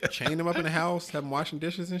 Chain him up in the house, have him washing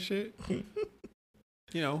dishes and shit.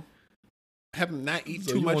 You know, have him not eat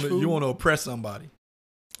too much food. You want to oppress somebody.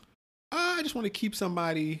 I just want to keep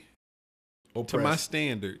somebody Oppressed. to my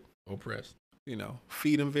standard. Oppressed. You know,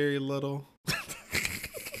 feed them very little.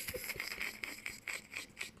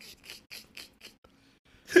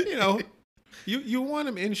 You know, you want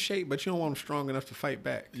them in shape, but you don't want them strong enough to fight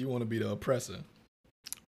back. You want to be the oppressor.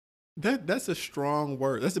 That's a strong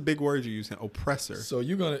word. That's a big word you're using, oppressor. So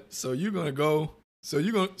this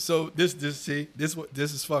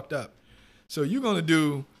is fucked up. So you're gonna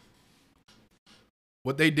do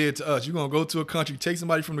what they did to us. You're gonna go to a country, take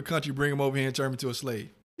somebody from the country, bring them over here, and turn them into a slave.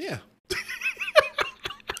 Yeah.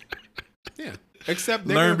 Yeah. Except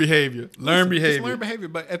learn behavior. Learn behavior.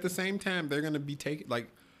 But at the same time, they're gonna be taking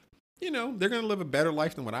they're gonna live a better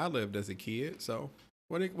life than what I lived as a kid. So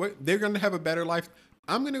what they're gonna have a better life.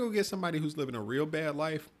 I'm gonna go get somebody who's living a real bad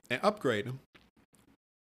life and upgrade them,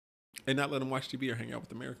 and not let them watch TV or hang out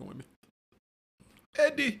with American women.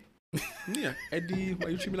 Eddie. Yeah, Eddie. Why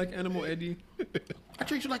you treat me like an animal, Eddie? I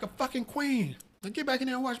treat you like a fucking queen. Now get back in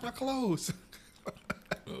there and wash my clothes.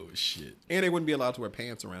 Oh shit. And they wouldn't be allowed to wear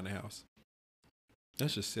pants around the house.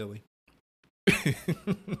 That's just silly.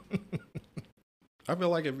 I feel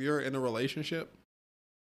like if you're in a relationship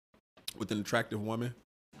with an attractive woman,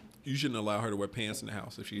 you shouldn't allow her to wear pants in the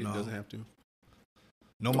house if she doesn't have to.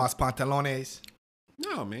 No más pantalones.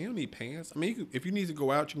 No, man, you don't need pants. I mean, if you need to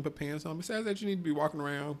go out, you can put pants on. Besides that, you need to be walking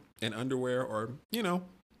around in underwear or,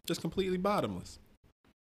 just completely bottomless.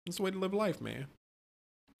 That's the way to live life, man.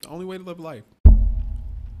 The only way to live life.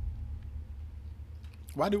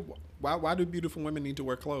 Why do beautiful women need to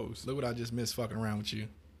wear clothes? Look what I just missed fucking around with you.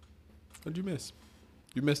 What'd you miss?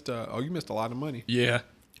 You missed a lot of money. Yeah.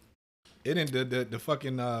 It didn't the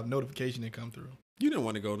fucking notification didn't come through. You didn't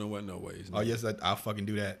want to go no ways. No. Oh yes, I'll fucking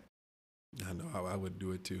do that. I know I would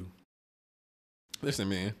do it too. Listen,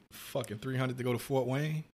 man. Fucking 300 to go to Fort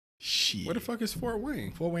Wayne. Shit. Where the fuck is Fort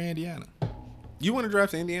Wayne? Fort Wayne, Indiana. You want to drive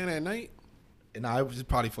to Indiana at night? No, it was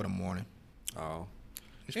probably for the morning. Oh.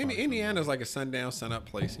 Indiana's like a sundown, sunup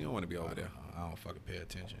place. You don't want to be over there. I don't fucking pay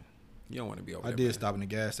attention. You don't want to be over there. I did stop in the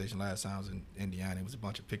gas station last time I was in Indiana. It was a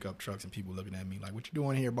bunch of pickup trucks and people looking at me like, "What you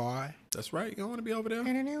doing here, boy?" That's right. You don't want to be over there.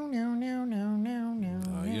 No.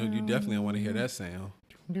 You definitely don't want to hear that sound.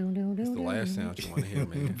 It's the last sound you want to hear,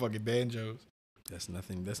 man. Fucking banjos. That's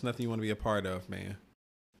nothing you want to be a part of, man.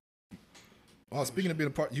 Oh, speaking of being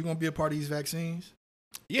a part, you gonna be a part of these vaccines?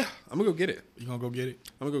 Yeah, I'm gonna go get it. You gonna go get it?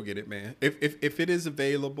 I'm gonna go get it, man. If it is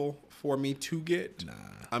available for me to get, nah,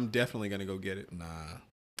 I'm definitely gonna go get it. Nah,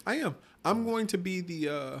 I am. I'm going to be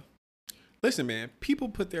the. Listen, man. People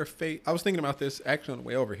put their faith. I was thinking about this actually on the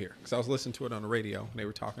way over here because I was listening to it on the radio and they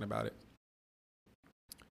were talking about it.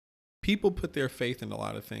 People put their faith in a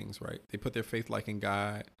lot of things, right? They put their faith like in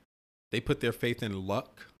God. They put their faith in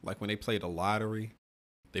luck, like when they play the lottery.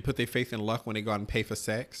 They put their faith in luck when they go out and pay for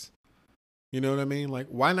sex. You know what I mean? Like,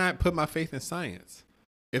 why not put my faith in science?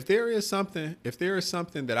 If there is something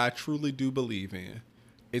that I truly do believe in,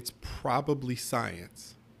 it's probably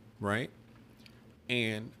science, right?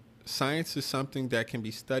 And science is something that can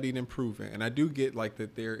be studied and proven. And I do get like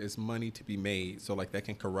that there is money to be made, so like that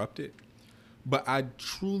can corrupt it. But I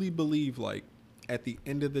truly believe like at the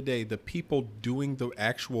end of the day, the people doing the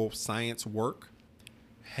actual science work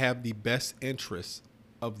have the best interests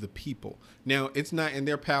of the people. Now, it's not in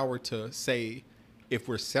their power to say if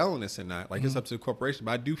we're selling this or not. Like, it's up to the corporation.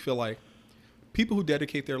 But I do feel like people who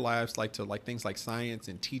dedicate their lives like to like things like science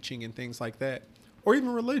and teaching and things like that, or even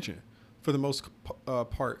religion, for the most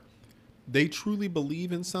part, they truly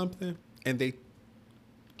believe in something and they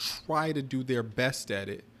try to do their best at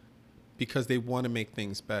it because they want to make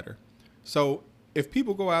things better. So if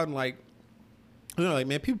people go out and like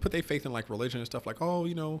man, people put their faith in like religion and stuff like, oh,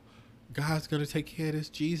 God's going to take care of this.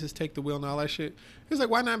 Jesus, take the wheel and all that shit. It's like,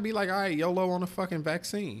 why not be like, all right, YOLO on a fucking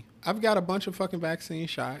vaccine? I've got a bunch of fucking vaccine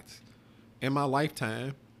shots in my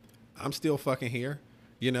lifetime. I'm still fucking here.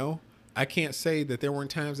 I can't say that there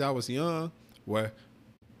weren't times I was young where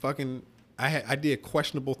fucking I did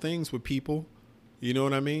questionable things with people. You know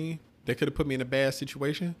what I mean? That could have put me in a bad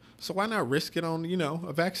situation. So why not risk it on,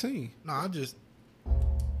 a vaccine? No, I just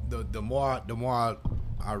the more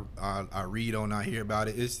I read on, I hear about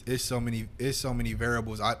it. It's so many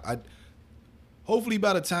variables. I hopefully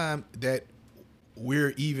by the time that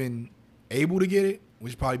we're even able to get it,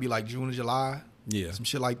 which probably be like June or July, yeah, some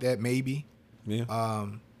shit like that, maybe. Yeah.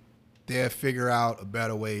 they'll figure out a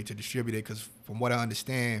better way to distribute it. Because from what I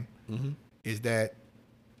understand, is that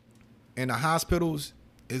in the hospitals,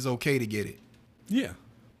 it's okay to get it. Yeah.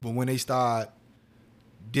 But when they start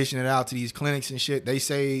dishing it out to these clinics and shit, they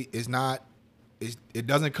say it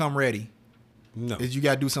doesn't come ready. No. You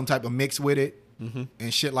got to do some type of mix with it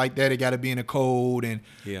and shit like that. It got to be in a code.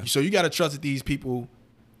 And so you got to trust that these people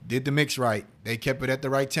did the mix right. They kept it at the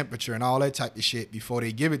right temperature and all that type of shit before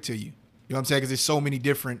they give it to you. You know what I'm saying? Because there's so many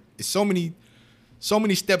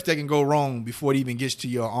steps that can go wrong before it even gets to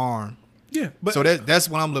your arm. Yeah. But so that's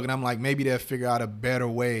when I'm looking. I'm like, maybe they'll figure out a better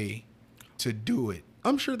way to do it.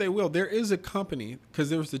 I'm sure they will. There is a company, because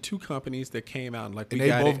there was the two companies that came out. And they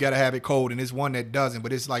both got to have it code, and there's one that doesn't,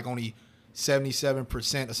 but it's like only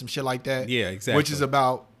 77% or some shit like that. Yeah, exactly. Which is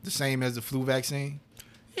about the same as the flu vaccine.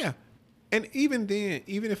 Yeah. And even then,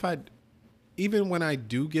 even when I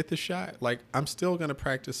do get the shot, like, I'm still going to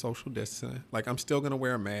practice social distancing. Like, I'm still going to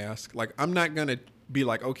wear a mask. Like, I'm not going to be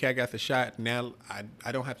like, okay, I got the shot. Now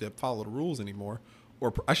I don't have to follow the rules anymore.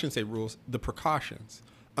 Or I shouldn't say rules, the precautions.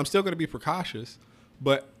 I'm still going to be precautious,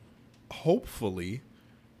 but hopefully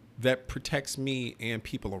that protects me and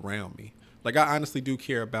people around me. Like, I honestly do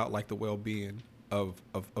care about, like, the well-being of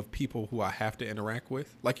people who I have to interact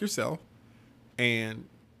with, like yourself. And,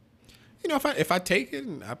 you know, if I take it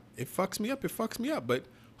and it fucks me up, it fucks me up. But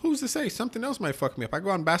who's to say something else might fuck me up? I go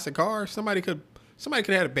out and buy a cigar. Somebody could have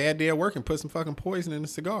had a bad day at work and put some fucking poison in the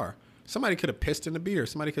cigar. Somebody could have pissed in the beer.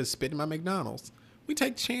 Somebody could have spit in my McDonald's. We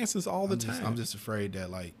take chances all the time. I'm just afraid that,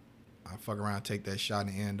 like, I fuck around, take that shot,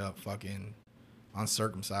 and end up fucking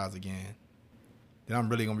uncircumcised again. Then I'm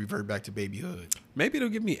really gonna revert back to babyhood. Maybe it'll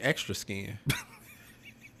give me extra skin.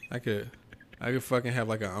 I could fucking have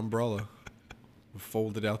like an umbrella,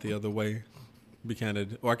 fold it out the other way, be kind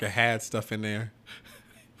of, or I could hide stuff in there,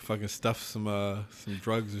 fucking stuff some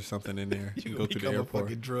drugs or something in there. You go to the airport. A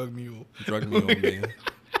fucking drug mule. Drug mule, man.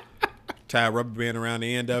 Tie a rubber band around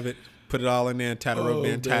the end of it, put it all in there, and tie the rubber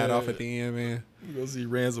band, tie it off at the end, man. You go see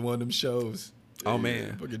Rans on one of them shows. Oh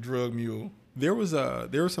man, fucking drug mule. There was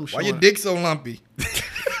some show. Why your dick so lumpy?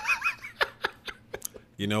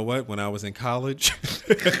 You know what? When I was in college,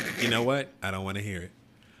 you know what? I don't want to hear it.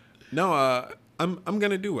 No, I'm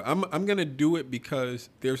gonna do it. I'm gonna do it because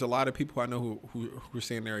there's a lot of people I know who are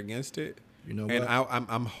saying they're against it. You know what? And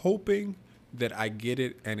I'm hoping that I get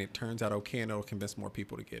it and it turns out okay and it'll convince more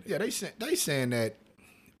people to get it. Yeah, they saying that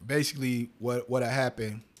basically what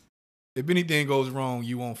happened. If anything goes wrong,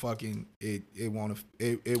 you won't fucking it won't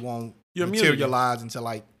materialize until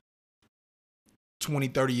like 20,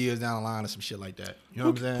 30 years down the line or some shit like that. You know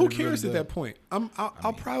what I'm saying? Who cares at that point?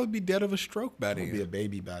 I'll probably be dead of a stroke by then. I'll be a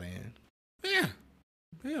baby by then. Yeah,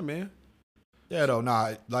 man. Yeah, though,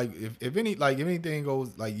 nah. Like if anything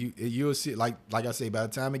goes, like you'll see, like I say, by the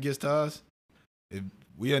time it gets to us,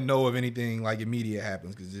 we'll know if anything like immediate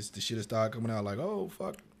happens, because the shit will start coming out like, oh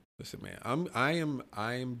fuck. Listen, man, I am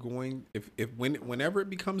going, whenever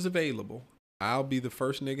it becomes available, I'll be the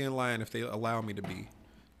first nigga in line, if they allow me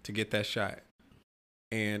to get that shot.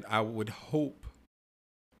 And I would hope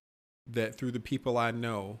that through the people I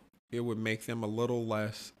know, it would make them a little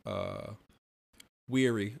less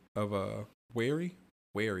wary, a little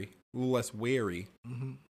less wary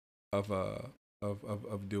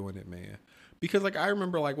of doing it, man. Because like I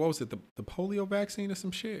remember, like, what was it, the polio vaccine or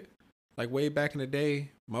some shit? Like way back in the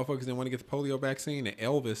day, motherfuckers didn't want to get the polio vaccine, and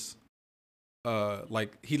Elvis,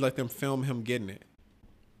 like he let them film him getting it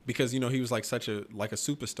because, you know, he was like such a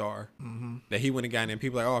superstar that he went and got it. And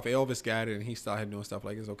people were like, oh, if Elvis got it and he started doing stuff,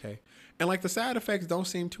 like, it's okay. And like the side effects don't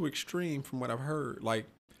seem too extreme from what I've heard. Like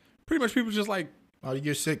pretty much people just like, oh, you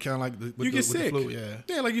get sick, kind of like with the flu, yeah,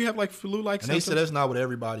 like you have like flu-like symptoms. And they said that's not with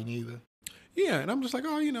everybody neither. Yeah, and I'm just like,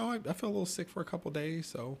 oh, you know, I felt a little sick for a couple days,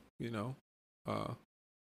 so you know,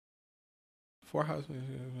 4 housemaids.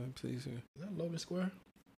 Please. Is that Logan Square?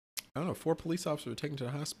 I don't know. 4 police officers were taken to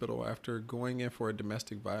the hospital after going in for a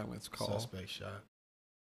domestic violence call. Suspect shot.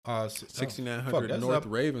 6900 North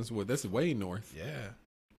Ravenswood. That's way north. Yeah.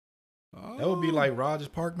 That would be like Rogers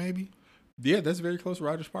Park, maybe. Yeah, that's very close to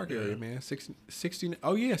Rogers Park area, man. 16.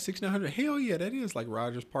 Oh yeah, 6900. Hell yeah, that is like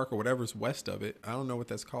Rogers Park or whatever's west of it. I don't know what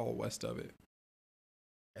that's called west of it.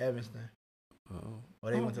 Evanston.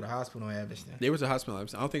 They went to the hospital in Evanston. They was a hospital in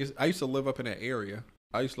Evanston. I don't think I used to live up in that area.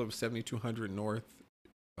 I used to live at 7200 North,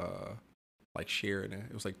 like Sheridan.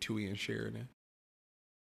 It was like Toohey and Sheridan.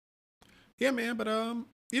 Yeah, man. But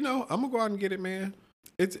you know, I'm gonna go out and get it, man.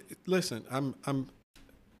 Listen. I'm.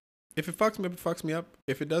 If it fucks me up, it fucks me up.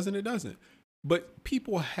 If it doesn't, it doesn't. But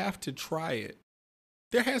people have to try it.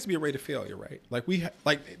 There has to be a rate of failure, right? Like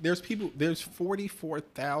there's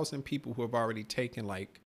 44,000 people who have already taken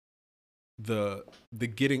like the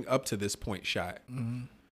getting up to this point shot. Mm-hmm.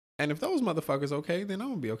 And if those motherfuckers okay, then I'm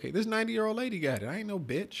gonna be okay. This 90-year-old lady got it. I ain't no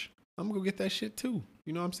bitch. I'm gonna go get that shit too.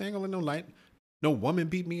 You know what I'm saying? I'm gonna let no woman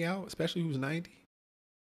beat me out, especially who's 90.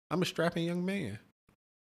 I'm a strapping young man.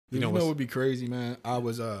 You know what would be crazy, man? I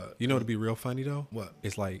was You know what'd be real funny though? What?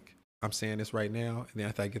 It's like I'm saying this right now, and then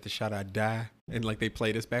after I get the shot, I die, and like they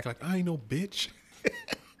play this back, like I ain't no bitch.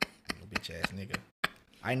 No bitch ass nigga.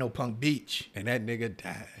 I ain't no punk beach. And that nigga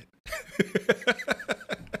died.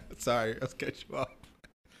 Sorry, let's cut you off.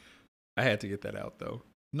 I had to get that out though.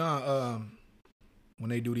 Nah, when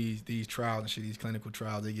they do these trials and shit, these clinical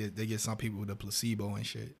trials, they get some people with a placebo and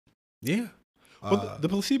shit. Yeah. Well, the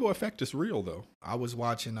placebo effect is real though. I was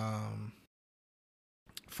watching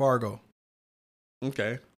Fargo.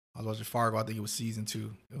 Okay. I was watching Fargo. I think it was season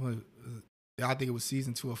 2. I think it was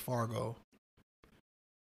season 2 of Fargo.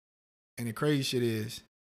 And the crazy shit is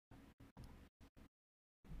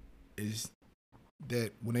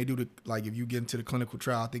that when they do if you get into the clinical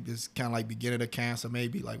trial, I think this is kind of like beginning of cancer,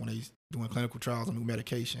 maybe, like when they doing clinical trials on new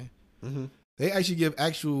medication. Mm-hmm. They actually give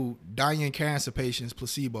actual dying cancer patients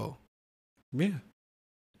placebo. Yeah.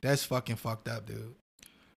 That's fucking fucked up, dude.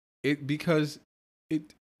 Because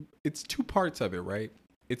it's two parts of it, right?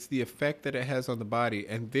 It's the effect that it has on the body,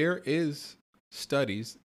 and there is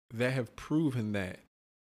studies that have proven that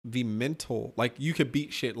the mental, like you could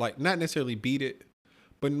beat shit, like not necessarily beat it,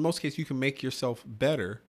 but in most cases you can make yourself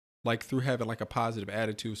better, like through having like a positive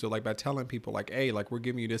attitude. So like by telling people like, hey, like we're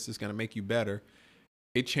giving you this, it's gonna make you better,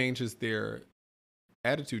 it changes their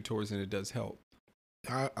attitude towards it, and it does help.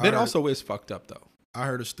 That also is fucked up though. I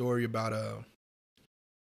heard a story about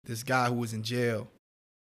this guy who was in jail.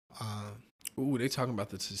 Ooh, they talking about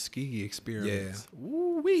the Tuskegee experiment. Yeah.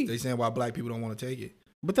 Ooh wee. They saying why black people don't want to take it.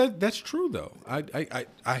 But that's true though.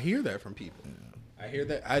 I hear that from people. Yeah. I hear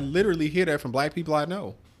that. I literally hear that from black people I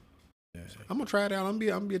know. Yeah. I'm gonna try it out. I'm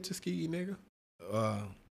gonna be a Tuskegee nigga.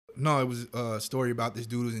 No, it was a story about this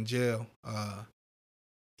dude who was in jail.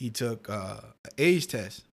 He took an AIDS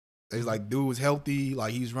test. It's like dude was healthy,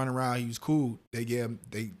 like he was running around, he was cool. They gave him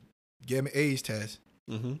an AIDS test.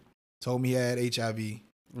 Mm-hmm. Told him he had HIV.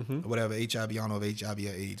 Mm-hmm. Or whatever, HIV, I don't know if HIV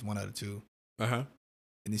or AIDS, one of the two. Uh-huh.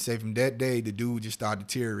 And they say from that day, the dude just started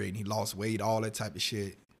deteriorating. He lost weight, all that type of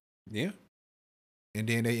shit. Yeah. And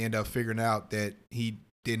then they end up figuring out that he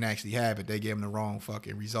didn't actually have it. They gave him the wrong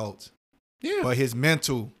fucking results. Yeah. But his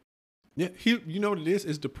mental. Yeah. You know what it is?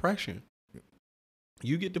 It's depression.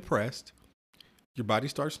 You get depressed. Your body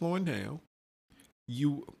starts slowing down.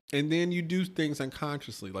 And then you do things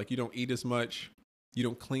unconsciously. Like you don't eat as much. You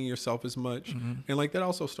don't clean yourself as much. Mm-hmm. And like that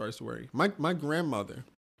also starts to worry. My grandmother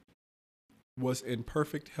was in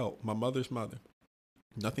perfect health. My mother's mother.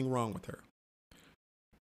 Nothing wrong with her.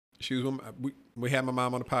 She was we had my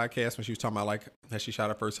mom on the podcast when she was talking about like that she shot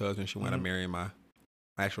her first husband. She wound up marrying my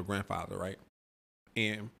actual grandfather, right?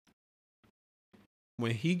 And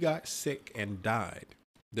when he got sick and died,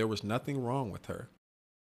 there was nothing wrong with her.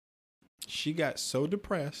 She got so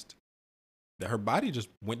depressed that her body just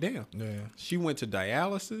went down. Yeah. She went to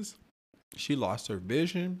dialysis. She lost her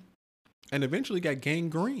vision and eventually got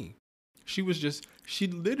gangrene. She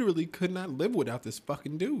literally could not live without this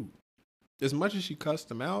fucking dude. As much as she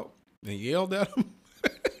cussed him out and yelled at him.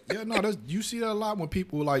 Yeah, no, you see that a lot when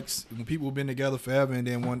people have been together forever and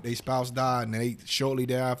then when their spouse died and they shortly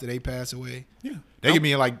thereafter they pass away. Yeah. They can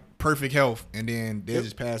be in like perfect health and then they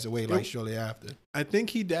just pass away like shortly after. I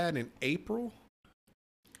think he died in April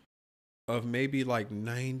of maybe like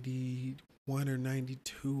 91 or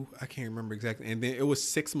 92. I can't remember exactly. And then it was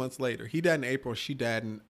 6 months later. He died in April. She died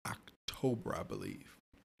in October, I believe.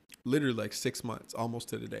 Literally like 6 months, almost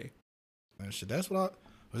to the day. Man, shit, that's why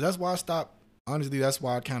I stopped. Honestly, that's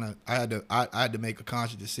why I had to make a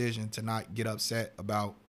conscious decision to not get upset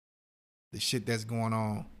about the shit that's going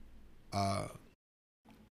on.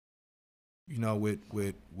 With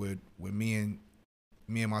me and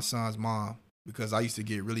my son's mom, because I used to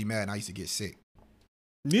get really mad and I used to get sick.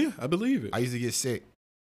 Yeah, I believe it. I used to get sick.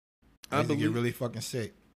 I used to get really fucking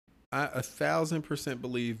sick. I 1,000%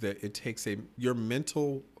 believe that it takes your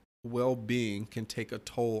mental well-being can take a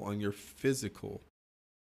toll on your physical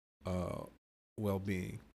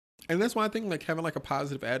well-being. And that's why I think like having like a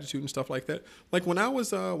positive attitude and stuff like that. Like when I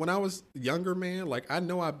was younger, man, like I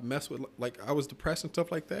know I messed with, like I was depressed and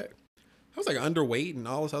stuff like that. I was like underweight and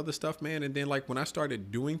all this other stuff, man. And then like when I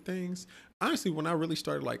started doing things, honestly, when I really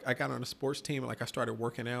started, like I got on a sports team and like I started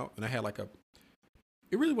working out and I had like I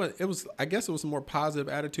guess it was a more positive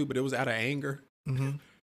attitude, but it was out of anger. Mm-hmm.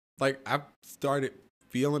 Like I started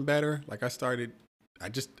feeling better. Like I slept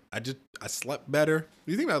better.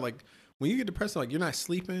 You think about like when you get depressed, like you're not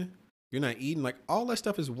sleeping. You're not eating. Like, all that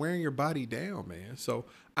stuff is wearing your body down, man. So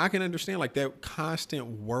I can understand, like, that constant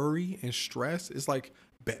worry and stress is like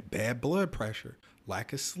bad blood pressure,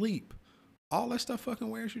 lack of sleep. All that stuff fucking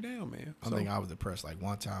wears you down, man. I think I was depressed like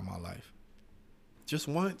one time in my life. Just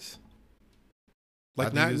once.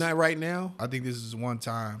 Like, not right now. I think this is one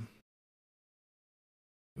time.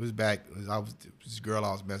 It was back. This girl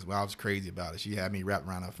I was messing with. I was crazy about it. She had me wrapped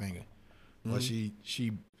around her finger. Mm-hmm. But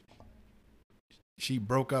she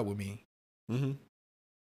broke up with me. Mm-hmm.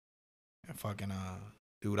 And fucking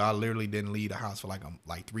dude, I literally didn't leave the house for like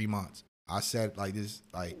 3 months. I sat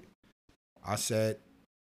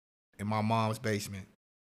in my mom's basement.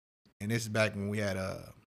 And this is back when we had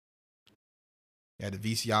the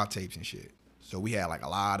VCR tapes and shit. So we had like a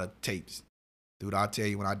lot of tapes. Dude, I'll tell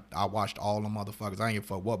you, when I watched all them motherfuckers, I ain't give a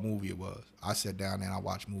fuck what movie it was. I sat down there and I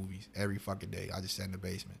watched movies every fucking day. I just sat in the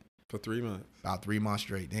basement. For 3 months. About 3 months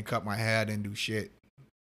straight. Then cut my hair, didn't do shit.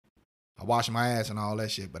 I washed my ass and all that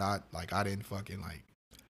shit, but I didn't fucking like.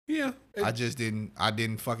 Yeah. I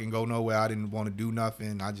didn't fucking go nowhere. I didn't want to do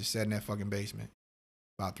nothing. I just sat in that fucking basement.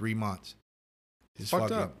 About 3 months. Just fucked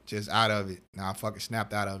fucking, up. just out of it. Now I fucking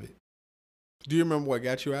snapped out of it. Do you remember what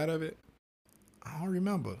got you out of it? I don't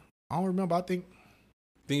remember. I think.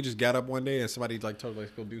 Then you just got up one day and somebody like told you,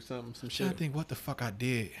 let's go do something, some shit. I think what the fuck I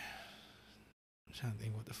did. I'm trying to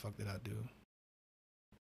think what the fuck did I do.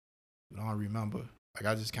 I don't remember. Like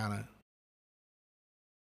I just kind of.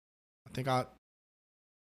 I think I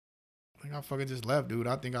fucking just left, dude.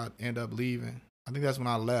 I think I ended up leaving. I think that's when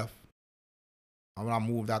I left. When I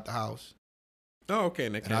moved out the house. Oh, okay.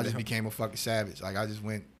 And I just became a fucking savage. Like I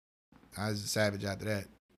was a savage after that.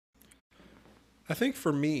 I think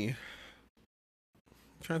for me, I'm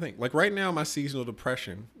trying to think. Like right now, my seasonal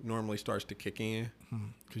depression normally starts to kick in.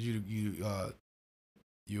 Cause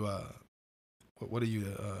what are you?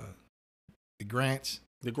 The Grants.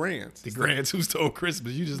 The Grants. The Grants who stole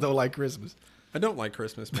Christmas. You just don't like Christmas. I don't like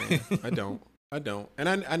Christmas, man. I don't. And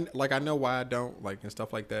I know why I don't, like, and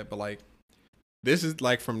stuff like that. But like, this is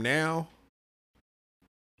like from now,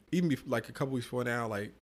 even like a couple weeks before now,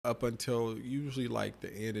 like up until usually like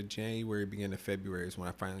the end of January, beginning of February is when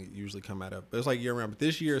I finally usually come out of. But it's like year round. But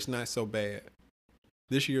this year it's not so bad.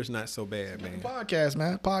 This year's not so bad, man. Podcast,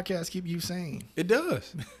 man. Podcasts keep you sane. It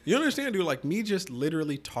does. You understand, dude? Like me just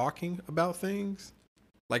literally talking about things,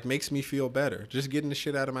 like makes me feel better. Just getting the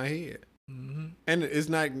shit out of my head. Mm-hmm. And it's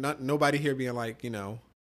not nobody here being like, you know,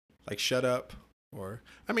 like shut up or,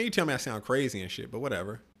 I mean, you tell me I sound crazy and shit, but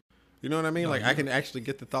whatever. You know what I mean? No, like I can actually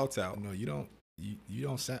get the thoughts out. No, you don't. You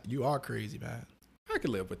don't sound. You are crazy, man. I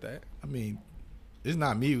can live with that. I mean, it's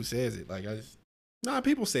not me who says it. Like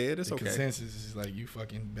people say it. It's the okay. Consensus is like you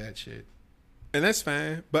fucking bad shit, and that's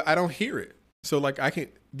fine. But I don't hear it. So like I can.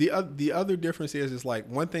 The other difference is like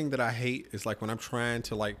one thing that I hate is like when I'm trying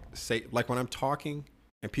to like say like when I'm talking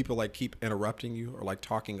and people like keep interrupting you or like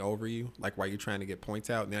talking over you like while you're trying to get points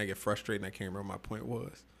out, and then I get frustrated and I can't remember what my point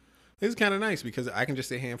was. It's kind of nice because I can just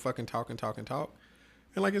sit here and fucking talk,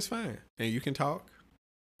 and like it's fine, and you can talk,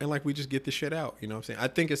 and like we just get the shit out. You know what I'm saying? I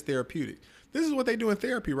think it's therapeutic. This is what they do in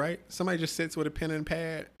therapy, right? Somebody just sits with a pen and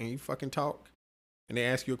pad, and you fucking talk, and they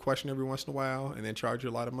ask you a question every once in a while, and then charge you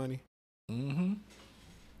a lot of money. Mm-hmm.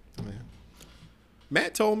 Man.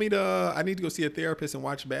 Matt told me I need to go see a therapist and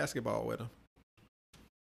watch basketball with him,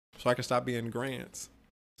 so I can stop being Grants.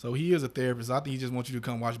 So he is a therapist. I think he just wants you to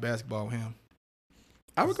come watch basketball with him.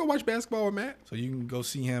 I would go watch basketball with Matt. So you can go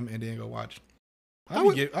see him and then go watch.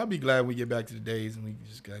 I'll be glad we get back to the days and we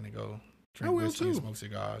just kind of go drink whiskey and smoke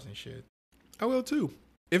cigars and shit. I will too.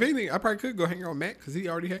 If anything, I probably could go hang out with Matt because he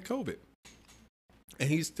already had COVID. And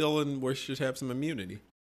he's still in where he should have some immunity.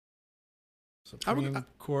 Supreme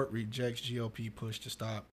Court rejects GOP push to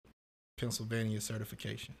stop Pennsylvania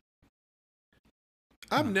certification.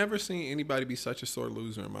 I've never seen anybody be such a sore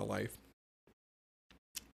loser in my life.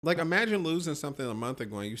 Like, imagine losing something a month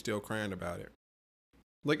ago and you still crying about it.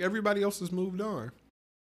 Like, everybody else has moved on.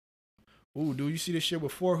 Ooh, dude, you see this shit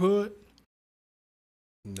with Fort Hood?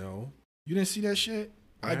 No. You didn't see that shit?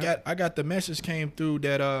 I got the message came through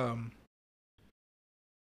that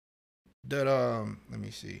let me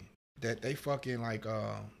see. That they fucking like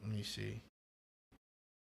let me see.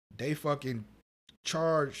 They fucking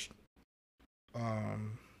charged let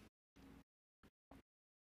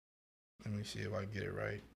me see if I can get it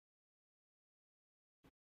right.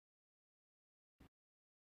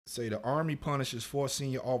 Say the Army punishes 4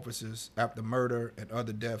 senior officers after murder and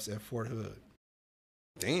other deaths at Fort Hood.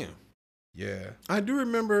 Damn. Yeah. I do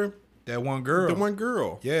remember that one girl. The one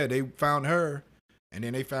girl. Yeah, they found her and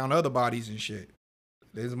then they found other bodies and shit.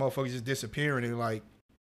 These motherfuckers just disappearing and like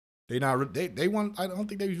They want. I don't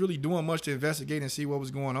think they was really doing much to investigate and see what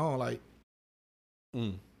was going on. Like,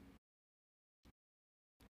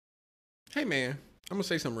 Hey man, I'm gonna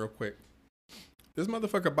say something real quick. This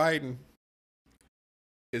motherfucker Biden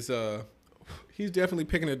is he's definitely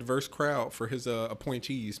picking a diverse crowd for his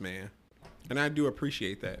appointees, man, and I do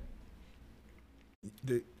appreciate that.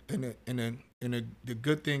 the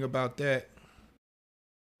good thing about that,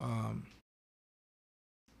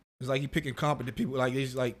 it's like he picking competent people. Like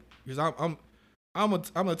it's like because I'm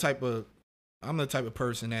the type of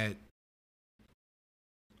person that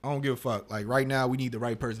I don't give a fuck. Like right now, we need the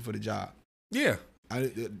right person for the job. Yeah,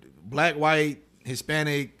 Black, white,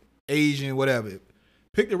 Hispanic, Asian, whatever.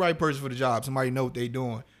 Pick the right person for the job. Somebody know what they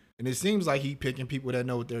doing, and it seems like he picking people that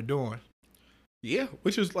know what they're doing. yeah,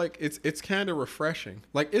 which is like it's kind of refreshing.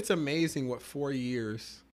 Like it's amazing what 4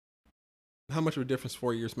 years, how much of a difference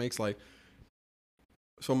 4 years makes. Like,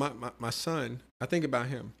 so my son, I think about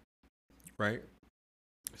him, right?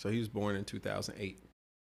 So he was born in 2008.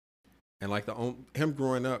 And like him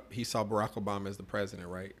growing up, he saw Barack Obama as the president,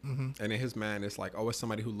 right? Mm-hmm. And in his mind, it's like, oh, it's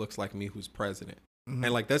somebody who looks like me who's president. Mm-hmm.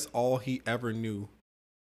 And like that's all he ever knew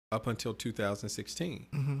up until 2016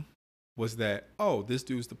 mm-hmm. was that, oh, this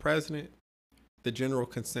dude's the president. The general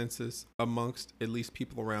consensus amongst at least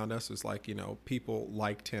people around us was like, people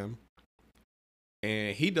liked him.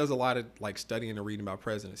 And he does a lot of like studying and reading about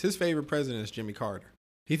presidents. His favorite president is Jimmy Carter.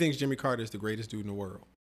 He thinks Jimmy Carter is the greatest dude in the world.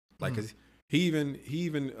 Like, mm-hmm. He even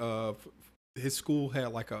his school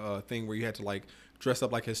had like a thing where you had to like dress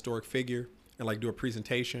up like a historic figure and like do a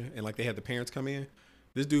presentation, and like they had the parents come in.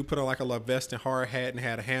 This dude put on like a vest and hard hat and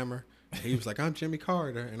had a hammer. And he was like, I'm Jimmy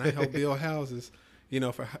Carter and I help build houses,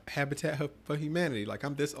 for Habitat for Humanity. Like,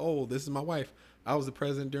 I'm this old. This is my wife. I was the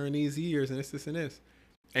president during these years and this and this.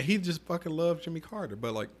 And he just fucking loved Jimmy Carter.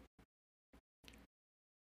 But like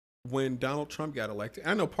when Donald Trump got elected,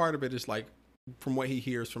 I know part of it is like from what he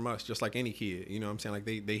hears from us, just like any kid, you know what I'm saying? Like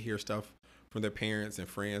they hear stuff from their parents and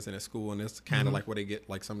friends and at school, and it's kind of mm-hmm. like where they get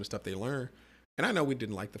like some of the stuff they learn. And I know we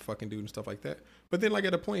didn't like the fucking dude and stuff like that. But then like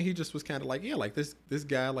at a point he just was kind of like, yeah, like this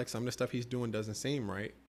guy, like some of the stuff he's doing doesn't seem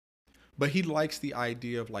right. But he likes the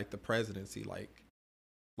idea of like the presidency, like,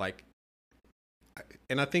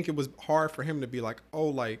 and I think it was hard for him to be like, oh,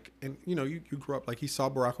 like, and you grew up, like he saw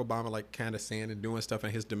Barack Obama like kind of saying and doing stuff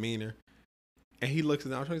in his demeanor. And he looks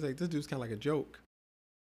at them, he's like, this dude's kind of like a joke.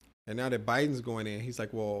 And now that Biden's going in, he's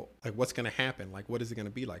like, well, like, what's going to happen? Like, what is it going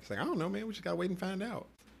to be like? He's like, I don't know, man. We just got to wait and find out.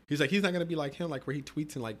 He's like, he's not going to be like him, like where he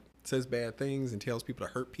tweets and like says bad things and tells people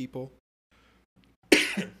to hurt people.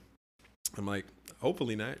 I'm like,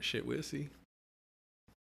 hopefully not. Shit, we'll see.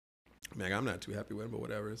 Man, I'm not too happy with him, but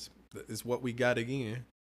whatever. It's what we got again.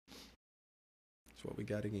 It's what we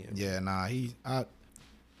got again. Yeah, nah, I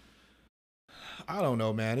don't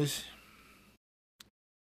know, man.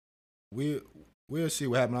 We'll see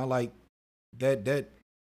what happens. I like that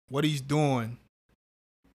what he's doing.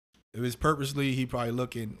 If it's purposely, he probably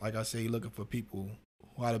looking, like I say, looking for people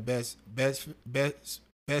who are the best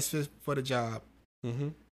fit for the job. Mm-hmm.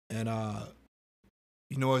 And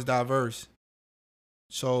it's diverse.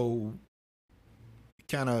 So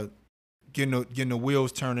kind of getting the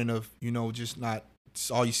wheels turning of, just not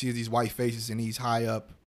all you see is these white faces and these high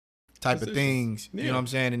up type of things. Yeah. You know what I'm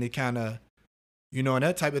saying? And it kind of, and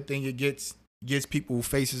that type of thing, it gets people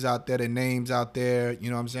faces out there, their names out there, you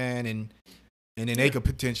know what I'm saying? And then they could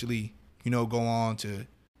potentially, go on to,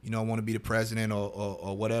 want to be the president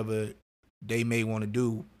or whatever they may want to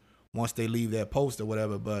do once they leave that post or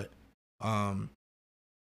whatever. But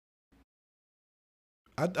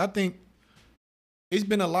I think it's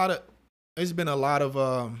been a lot of things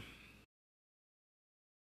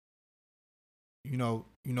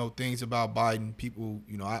about Biden. People,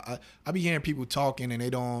 I be hearing people talking and they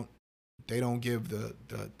don't give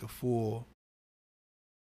the full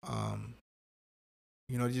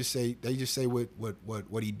they just say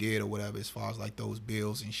what he did or whatever as far as like those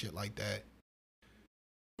bills and shit like that.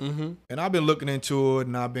 Mm-hmm. And I've been looking into it,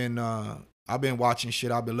 and I've been watching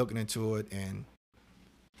shit. I've been looking into it, and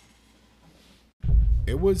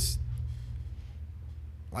it was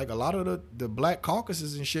like a lot of the black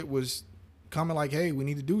caucuses and shit was coming like, hey, we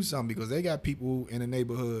need to do something because they got people in the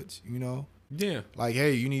neighborhoods, Yeah. Like,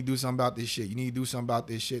 hey, you need to do something about this shit. You need to do something about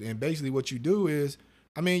this shit. And basically what you do is,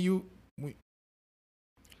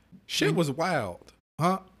 shit was wild.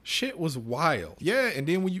 Huh? Shit was wild. Yeah, and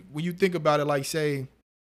then when you think about it, like say,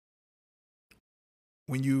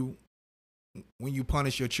 when you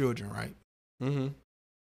punish your children, right? Mm-hmm.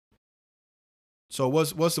 So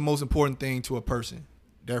what's the most important thing to a person?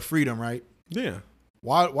 Their freedom, right? Yeah.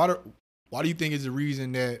 Why do you think is the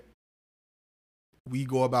reason that we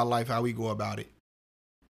go about life how we go about it?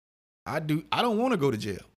 I don't want to go to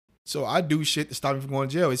jail. So I do shit to stop me from going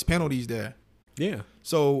to jail. It's penalties there. Yeah.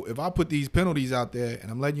 So if I put these penalties out there and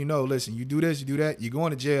I'm letting you know, listen, you do this, you do that, you're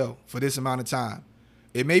going to jail for this amount of time.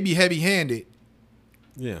 It may be heavy-handed.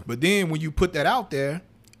 Yeah. But then when you put that out there,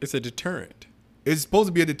 it's a deterrent. It's supposed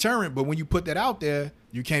to be a deterrent, but when you put that out there,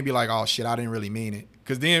 you can't be like, oh shit, I didn't really mean it.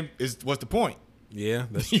 Because then what's the point? Yeah,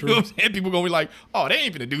 that's you true. know what I'm saying? People going to be like, oh, they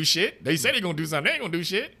ain't going to do shit. They said they going to do something. They ain't going to do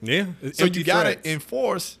shit. Yeah. So you got to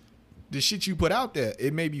enforce the shit you put out there.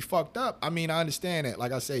 It may be fucked up. I mean, I understand that.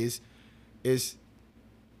 Like I say, I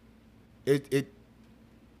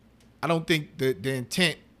don't think the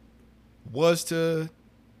intent was to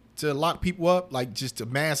lock people up, like just a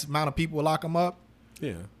mass amount of people lock them up.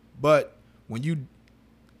 Yeah. But when you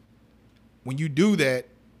do that,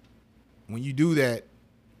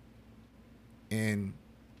 and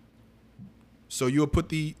so you put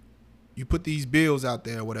these bills out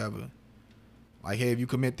there or whatever, like, hey, if you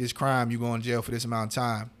commit this crime, you go in jail for this amount of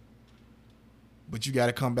time. But you got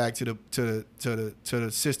to come back to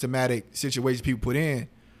the systematic situations people put in.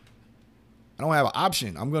 I don't have an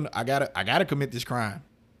option. I gotta commit this crime.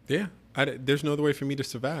 Yeah. There's no other way for me to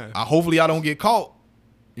survive. Hopefully I don't get caught.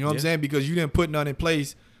 You know what I'm saying? Because you didn't put none in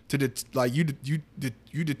place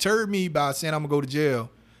you deterred me by saying I'm gonna go to jail,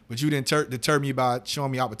 but you didn't deter me by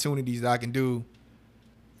showing me opportunities that I can do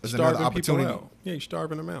as another opportunity. People out. Yeah, you're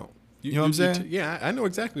starving them out. You know what I'm saying? Yeah, I know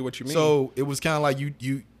exactly what you mean. So it was kind of like you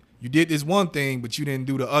did this one thing, but you didn't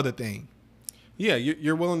do the other thing. Yeah,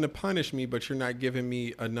 you're willing to punish me, but you're not giving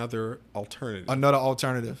me another alternative. Another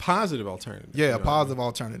alternative. Positive alternative. Yeah, a positive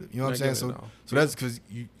alternative. You know what I'm saying? So Yeah. that's because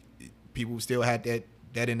people still had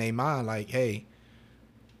that in their mind, like, hey,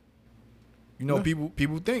 you know,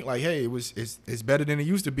 people think like, hey, it's better than it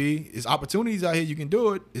used to be. It's opportunities out here. You can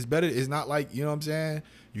do it. It's better. It's not like, you know what I'm saying?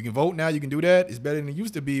 You can vote now. You can do that. It's better than it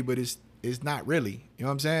used to be, but it's not really. You know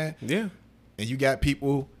what I'm saying? Yeah. And you got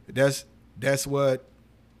people. That's what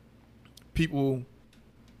people.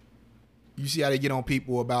 You see how they get on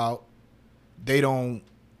people about they don't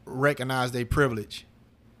recognize their privilege.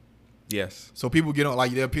 Yes. So people get on,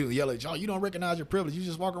 like, there are people yell at y'all, you don't recognize your privilege. You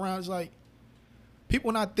just walk around. It's like,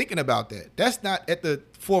 people not thinking about that. That's not at the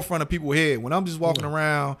forefront of people's head. When I'm just walking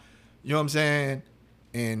around, you know what I'm saying,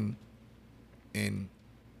 and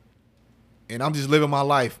I'm just living my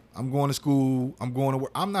life. I'm going to school. I'm going to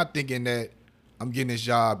work. I'm not thinking that I'm getting this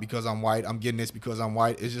job because I'm white. I'm getting this because I'm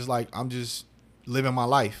white. It's just like I'm just living my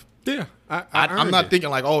life. Yeah. I'm not thinking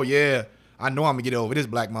like, oh yeah, I know I'm gonna get over this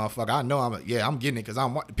black motherfucker. I know I'm getting it because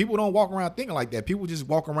I'm white. People don't walk around thinking like that. People just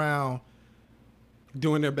walk around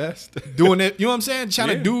doing their best, doing it. You know what I'm saying? Trying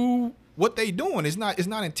to do what they doing. It's not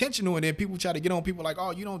intentional. And then people try to get on people like,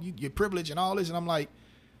 oh, you're privileged and all this. And I'm like,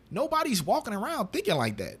 nobody's walking around thinking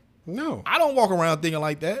like that. No, I don't walk around thinking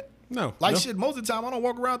like that. No, shit. Most of the time, I don't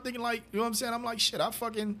walk around thinking like, you know what I'm saying? I'm like, shit. I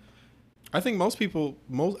think most people.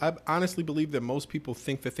 I honestly believe that most people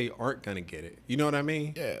think that they aren't gonna get it. You know what I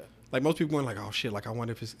mean? Yeah. Like most people going like, oh shit. Like I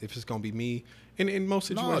wonder if it's gonna be me. And in most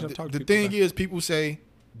situations, I've talked to the people thing about. is, people say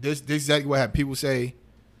this exactly what happened. People say,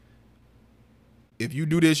 if you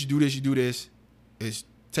do this, you do this, you do this, is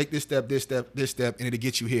take this step, and it'll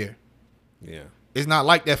get you here. Yeah. It's not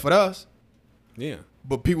like that for us. Yeah.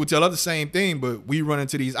 But people tell us the same thing, but we run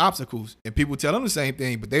into these obstacles. And people tell them the same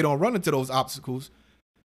thing, but they don't run into those obstacles.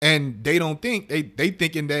 And they don't think, they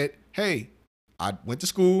thinking that, hey, I went to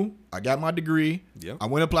school, I got my degree, I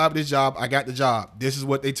went to apply for this job, I got the job. This is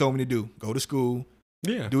what they told me to do. Go to school,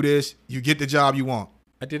 do this, you get the job you want.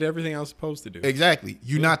 I did everything I was supposed to do. Exactly.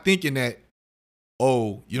 You're not thinking that,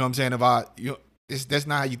 oh, you know what I'm saying? That's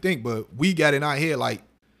not how you think, but we got in our head like,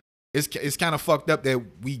 it's kind of fucked up that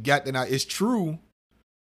we got that. It's true,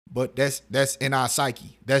 but that's in our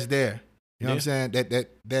psyche. That's there. You know what I'm saying?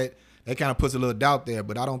 That kind of puts a little doubt there,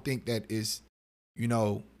 but I don't think that is, you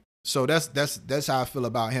know. So that's how I feel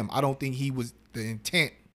about him. I don't think the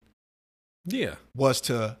intent. Yeah. Was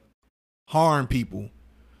to harm people,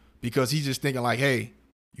 because he's just thinking like, hey,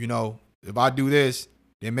 you know, if I do this,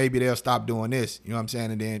 then maybe they'll stop doing this. You know what I'm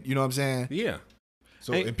saying? And then, you know what I'm saying? Yeah.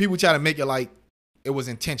 So and people try to make it like it was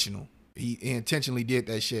intentional. He intentionally did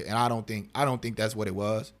that shit, and I don't think that's what it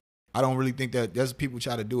was. I don't really think that. That's what people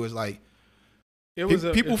try to do is like,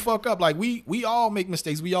 people fuck up. Like we all make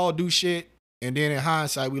mistakes. We all do shit, and then in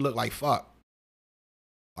hindsight we look like fuck.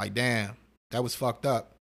 Like damn, that was fucked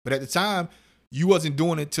up. But at the time, you wasn't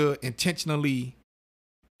doing it to intentionally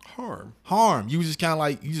harm. You was just kind of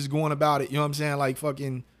like, you just going about it. You know what I'm saying? Like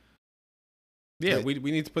fucking. Yeah, we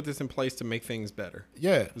need to put this in place to make things better.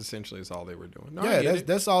 Yeah. Essentially, is all they were doing. No,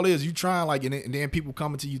 that's all it is. You trying like, and then people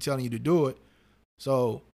coming to you telling you to do it.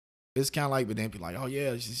 So it's kind of like, but then people like, oh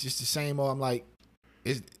yeah, it's just the same old. I'm like,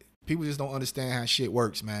 people just don't understand how shit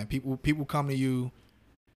works, man. People come to you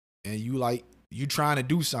and you trying to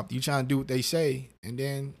do something. You trying to do what they say, and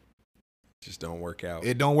then just don't work out.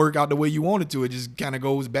 It don't work out the way you want it to. It just kind of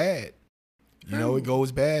goes bad. You know, it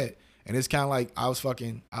goes bad. And it's kind of like I was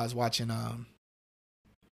watching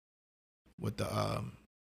with the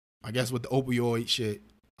I guess with the opioid shit.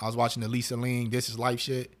 I was watching the Lisa Ling This Is Life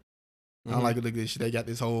shit. I don't like to look at this shit. They got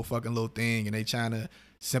this whole fucking little thing and they trying to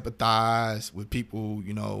sympathize with people,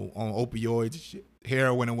 you know, on opioids, shit,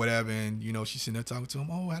 heroin or whatever. And, you know, she's sitting there talking to them,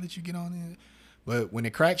 oh, how did you get on it? But when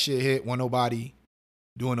the crack shit hit, wasn't nobody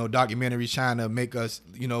doing no documentaries trying to make us,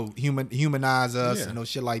 you know, humanize and no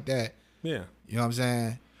shit like that. Yeah. You know what I'm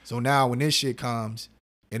saying? So now when this shit comes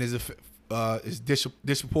and is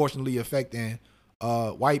disproportionately affecting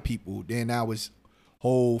white people, then now it's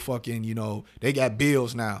whole fucking, you know, they got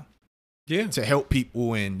bills now. Yeah. To help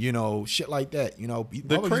people and, you know, shit like that. You know,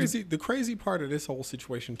 the crazy part of this whole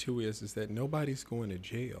situation too is that nobody's going to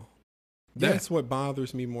jail. That's what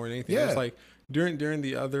bothers me more than anything. Yeah. It's like during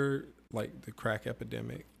the other, like the crack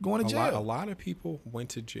epidemic, going to jail. A lot of people went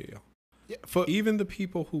to jail. Yeah, even the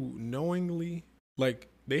people who knowingly, like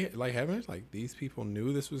they like having like these people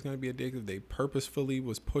knew this was going to be addictive. They purposefully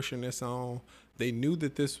was pushing this on. They knew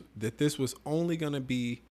that this was only going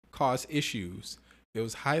to cause issues. It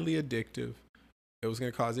was highly addictive. It was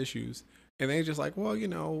going to cause issues. And they just like, well, you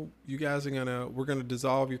know, we're going to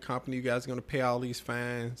dissolve your company. You guys are going to pay all these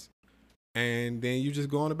fines. And then you just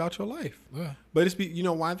go on about your life. Yeah. But you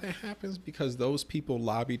know why that happens? Because those people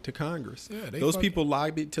lobbied to Congress. Yeah, those people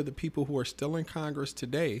lobbied to the people who are still in Congress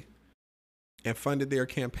today and funded their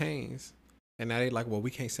campaigns. And now they're like, well, we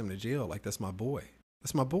can't send him to jail. Like, that's my boy.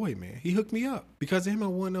 That's my boy, man. He hooked me up. Because of him, I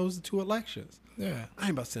won those 2 elections. Yeah. I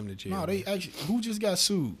ain't about to send him to jail. No, they actually, who just got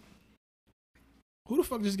sued? Who the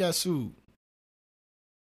fuck just got sued?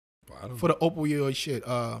 For the opioid shit.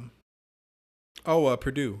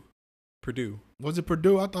 Purdue. Was it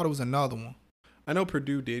Purdue? I thought it was another one. I know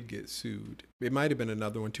Purdue did get sued. It might have been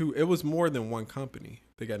another one too. It was more than one company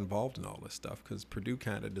that got involved in all this stuff because Purdue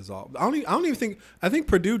kind of dissolved. I don't even think. I think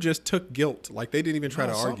Purdue just took guilt. Like they didn't even try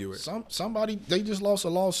to argue it. Somebody they just lost a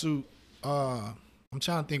lawsuit. I'm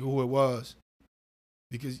trying to think of who it was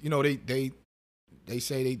because you know they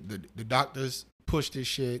say the doctors pushed this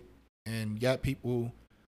shit and got people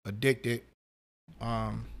addicted.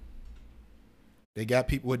 They got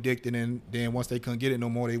people addicted, and then once they couldn't get it no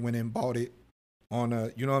more, they went and bought it on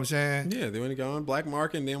a, you know what I'm saying? Yeah, they went and got on black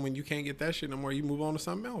market, and then when you can't get that shit no more, you move on to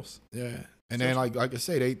something else. Yeah, and then like I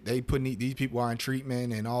say, they putting these people are in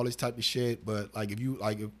treatment and all this type of shit. But like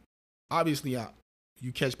if obviously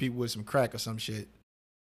you catch people with some crack or some shit,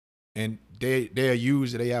 and they're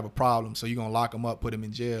used, they have a problem, so you're gonna lock them up, put them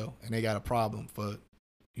in jail, and they got a problem for,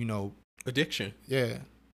 you know, addiction. Yeah,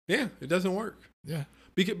 it doesn't work. Yeah.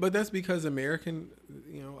 But that's because American,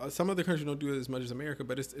 you know, some other countries don't do it as much as America,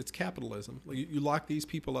 but it's capitalism. Like you lock these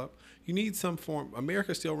people up. You need some form.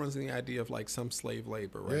 America still runs the idea of like some slave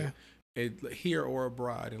labor, right? Yeah. Here or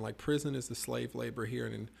abroad. And like prison is the slave labor here.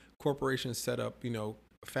 And then corporations set up, you know,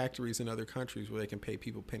 factories in other countries where they can pay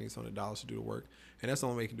people pennies on the dollars to do the work. And that's the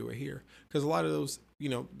only way they can do it here. Because a lot of those, you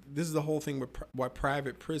know, this is the whole thing with why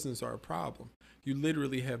private prisons are a problem. You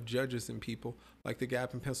literally have judges and people like the guy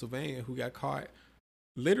up in Pennsylvania who got caught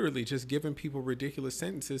literally just giving people ridiculous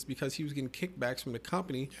sentences because he was getting kickbacks from the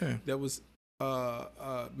company that was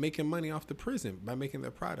making money off the prison by making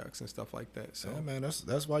their products and stuff like that. So yeah, man,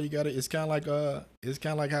 that's why you got it. It's kind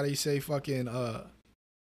of like how they say fucking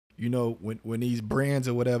you know, when these brands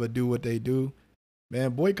or whatever do what they do,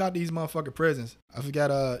 man, boycott these motherfucking prisons. I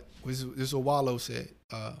forgot this is what Wallow said.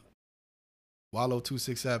 Wallow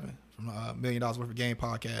 267 from $1 Million Worth of Game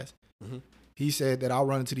podcast. Mm-hmm. He said that I'll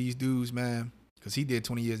run into these dudes, man. Because he did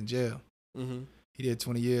 20 years in jail. Mm-hmm. He did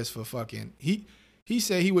 20 years for fucking... He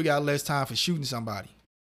said he would got less time for shooting somebody.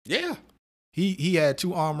 Yeah. He had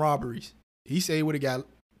 2 armed robberies. He said he would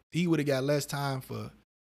have got less time for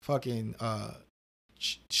fucking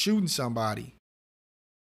shooting somebody.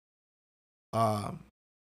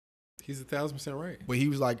 He's 1,000% right. But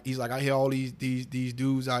he's like, I hear all these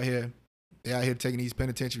dudes out here. They out here taking these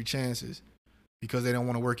penitentiary chances. Because they don't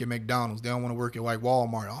want to work at McDonald's. They don't want to work at like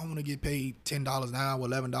Walmart. I don't want to get paid $10 an hour,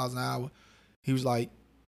 $11 an hour. He was like,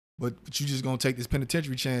 but you just going to take this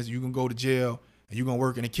penitentiary chance. You're going to go to jail and you're going to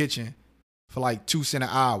work in the kitchen for like 2 cents an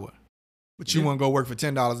hour. But you want to go work for $10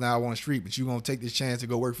 an hour on the street, but you're going to take this chance to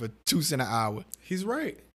go work for 2 cents an hour. He's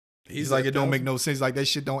right. He's like, it don't make no sense. Like that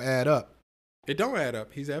shit don't add up. It don't add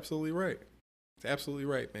up. He's absolutely right. He's absolutely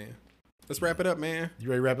right, man. Let's wrap it up, man. You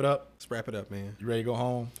ready to wrap it up? Let's wrap it up, man. You ready to go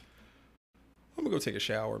home? I'm gonna go take a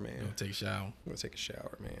shower, man. You gonna take a shower? I'm gonna take a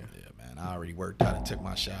shower, man. Yeah, man. I already worked out and took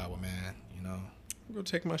my shower, man. You know. I'm gonna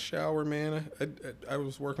take my shower, man. I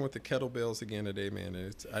was working with the kettlebells again today,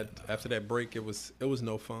 man. After that break, it was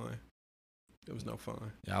no fun. It was no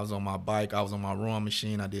fun. Yeah, I was on my bike. I was on my rowing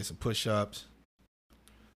machine. I did some push-ups.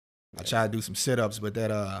 I tried to do some sit-ups, but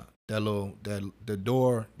the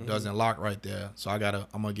door doesn't lock right there. So I'm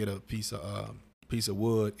gonna get a piece of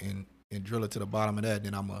wood and drill it to the bottom of that.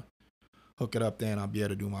 Then I'm gonna hook it up there, and I'll be able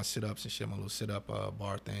to do my sit-ups and shit, my little sit-up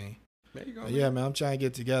bar thing. There you go. Yeah, man. I'm trying to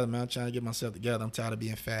get together, man. I'm trying to get myself together. I'm tired of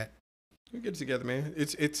being fat. We get together, man.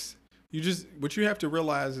 It's what you have to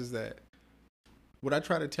realize is that what I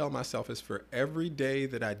try to tell myself is for every day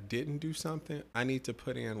that I didn't do something, I need to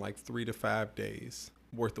put in like 3 to 5 days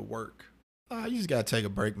worth of work. You just gotta take a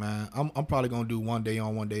break, man. I'm probably gonna do 1 day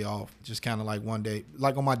on, 1 day off. Just kind of like 1 day,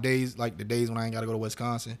 like on my days, like the days when I ain't gotta go to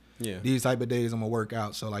Wisconsin. Yeah. These type of days I'm gonna work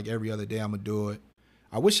out. So like every other day I'm gonna do it.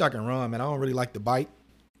 I wish I can run, man. I don't really like the bike.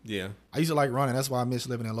 Yeah. I used to like running. That's why I miss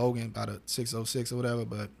living in Logan, about a 606 or whatever.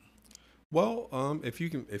 But if you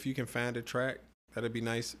can find a track, that'd be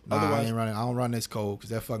nice. Nah, otherwise, I ain't running. I don't run this cold because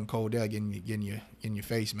that fucking cold air getting your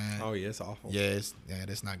face, man. Oh yeah, it's awful. Yeah,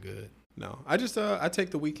 that's not good. No, I just I take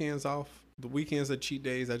the weekends off. The weekends are cheat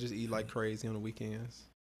days. I just eat like crazy on the weekends.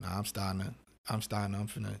 Nah, I'm finna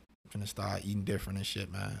start eating different and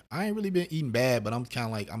shit, man. I ain't really been eating bad, but I'm kind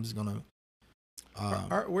of like I'm just gonna.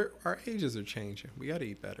 Our ages are changing. We gotta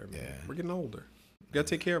eat better, man. Yeah. We're getting older. We gotta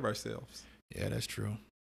take care of ourselves. Yeah, that's true.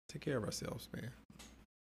 Take care of ourselves, man.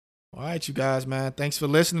 All right, you guys, man. Thanks for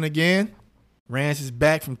listening again. Rance is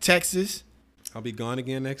back from Texas. I'll be gone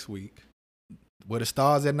again next week. Where the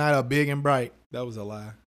stars at night are big and bright. That was a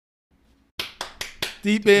lie.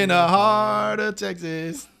 Deep in the heart of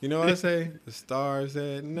Texas. You know what I say? The stars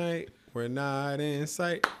at night were not in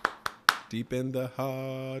sight. Deep in the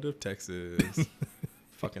heart of Texas.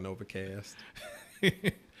 Fucking overcast. All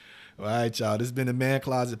right, y'all. This has been the Man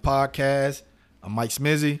Closet Podcast. I'm Mike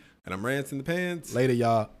Smizzy. And I'm Rance in the Pants. Later,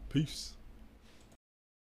 y'all. Peace.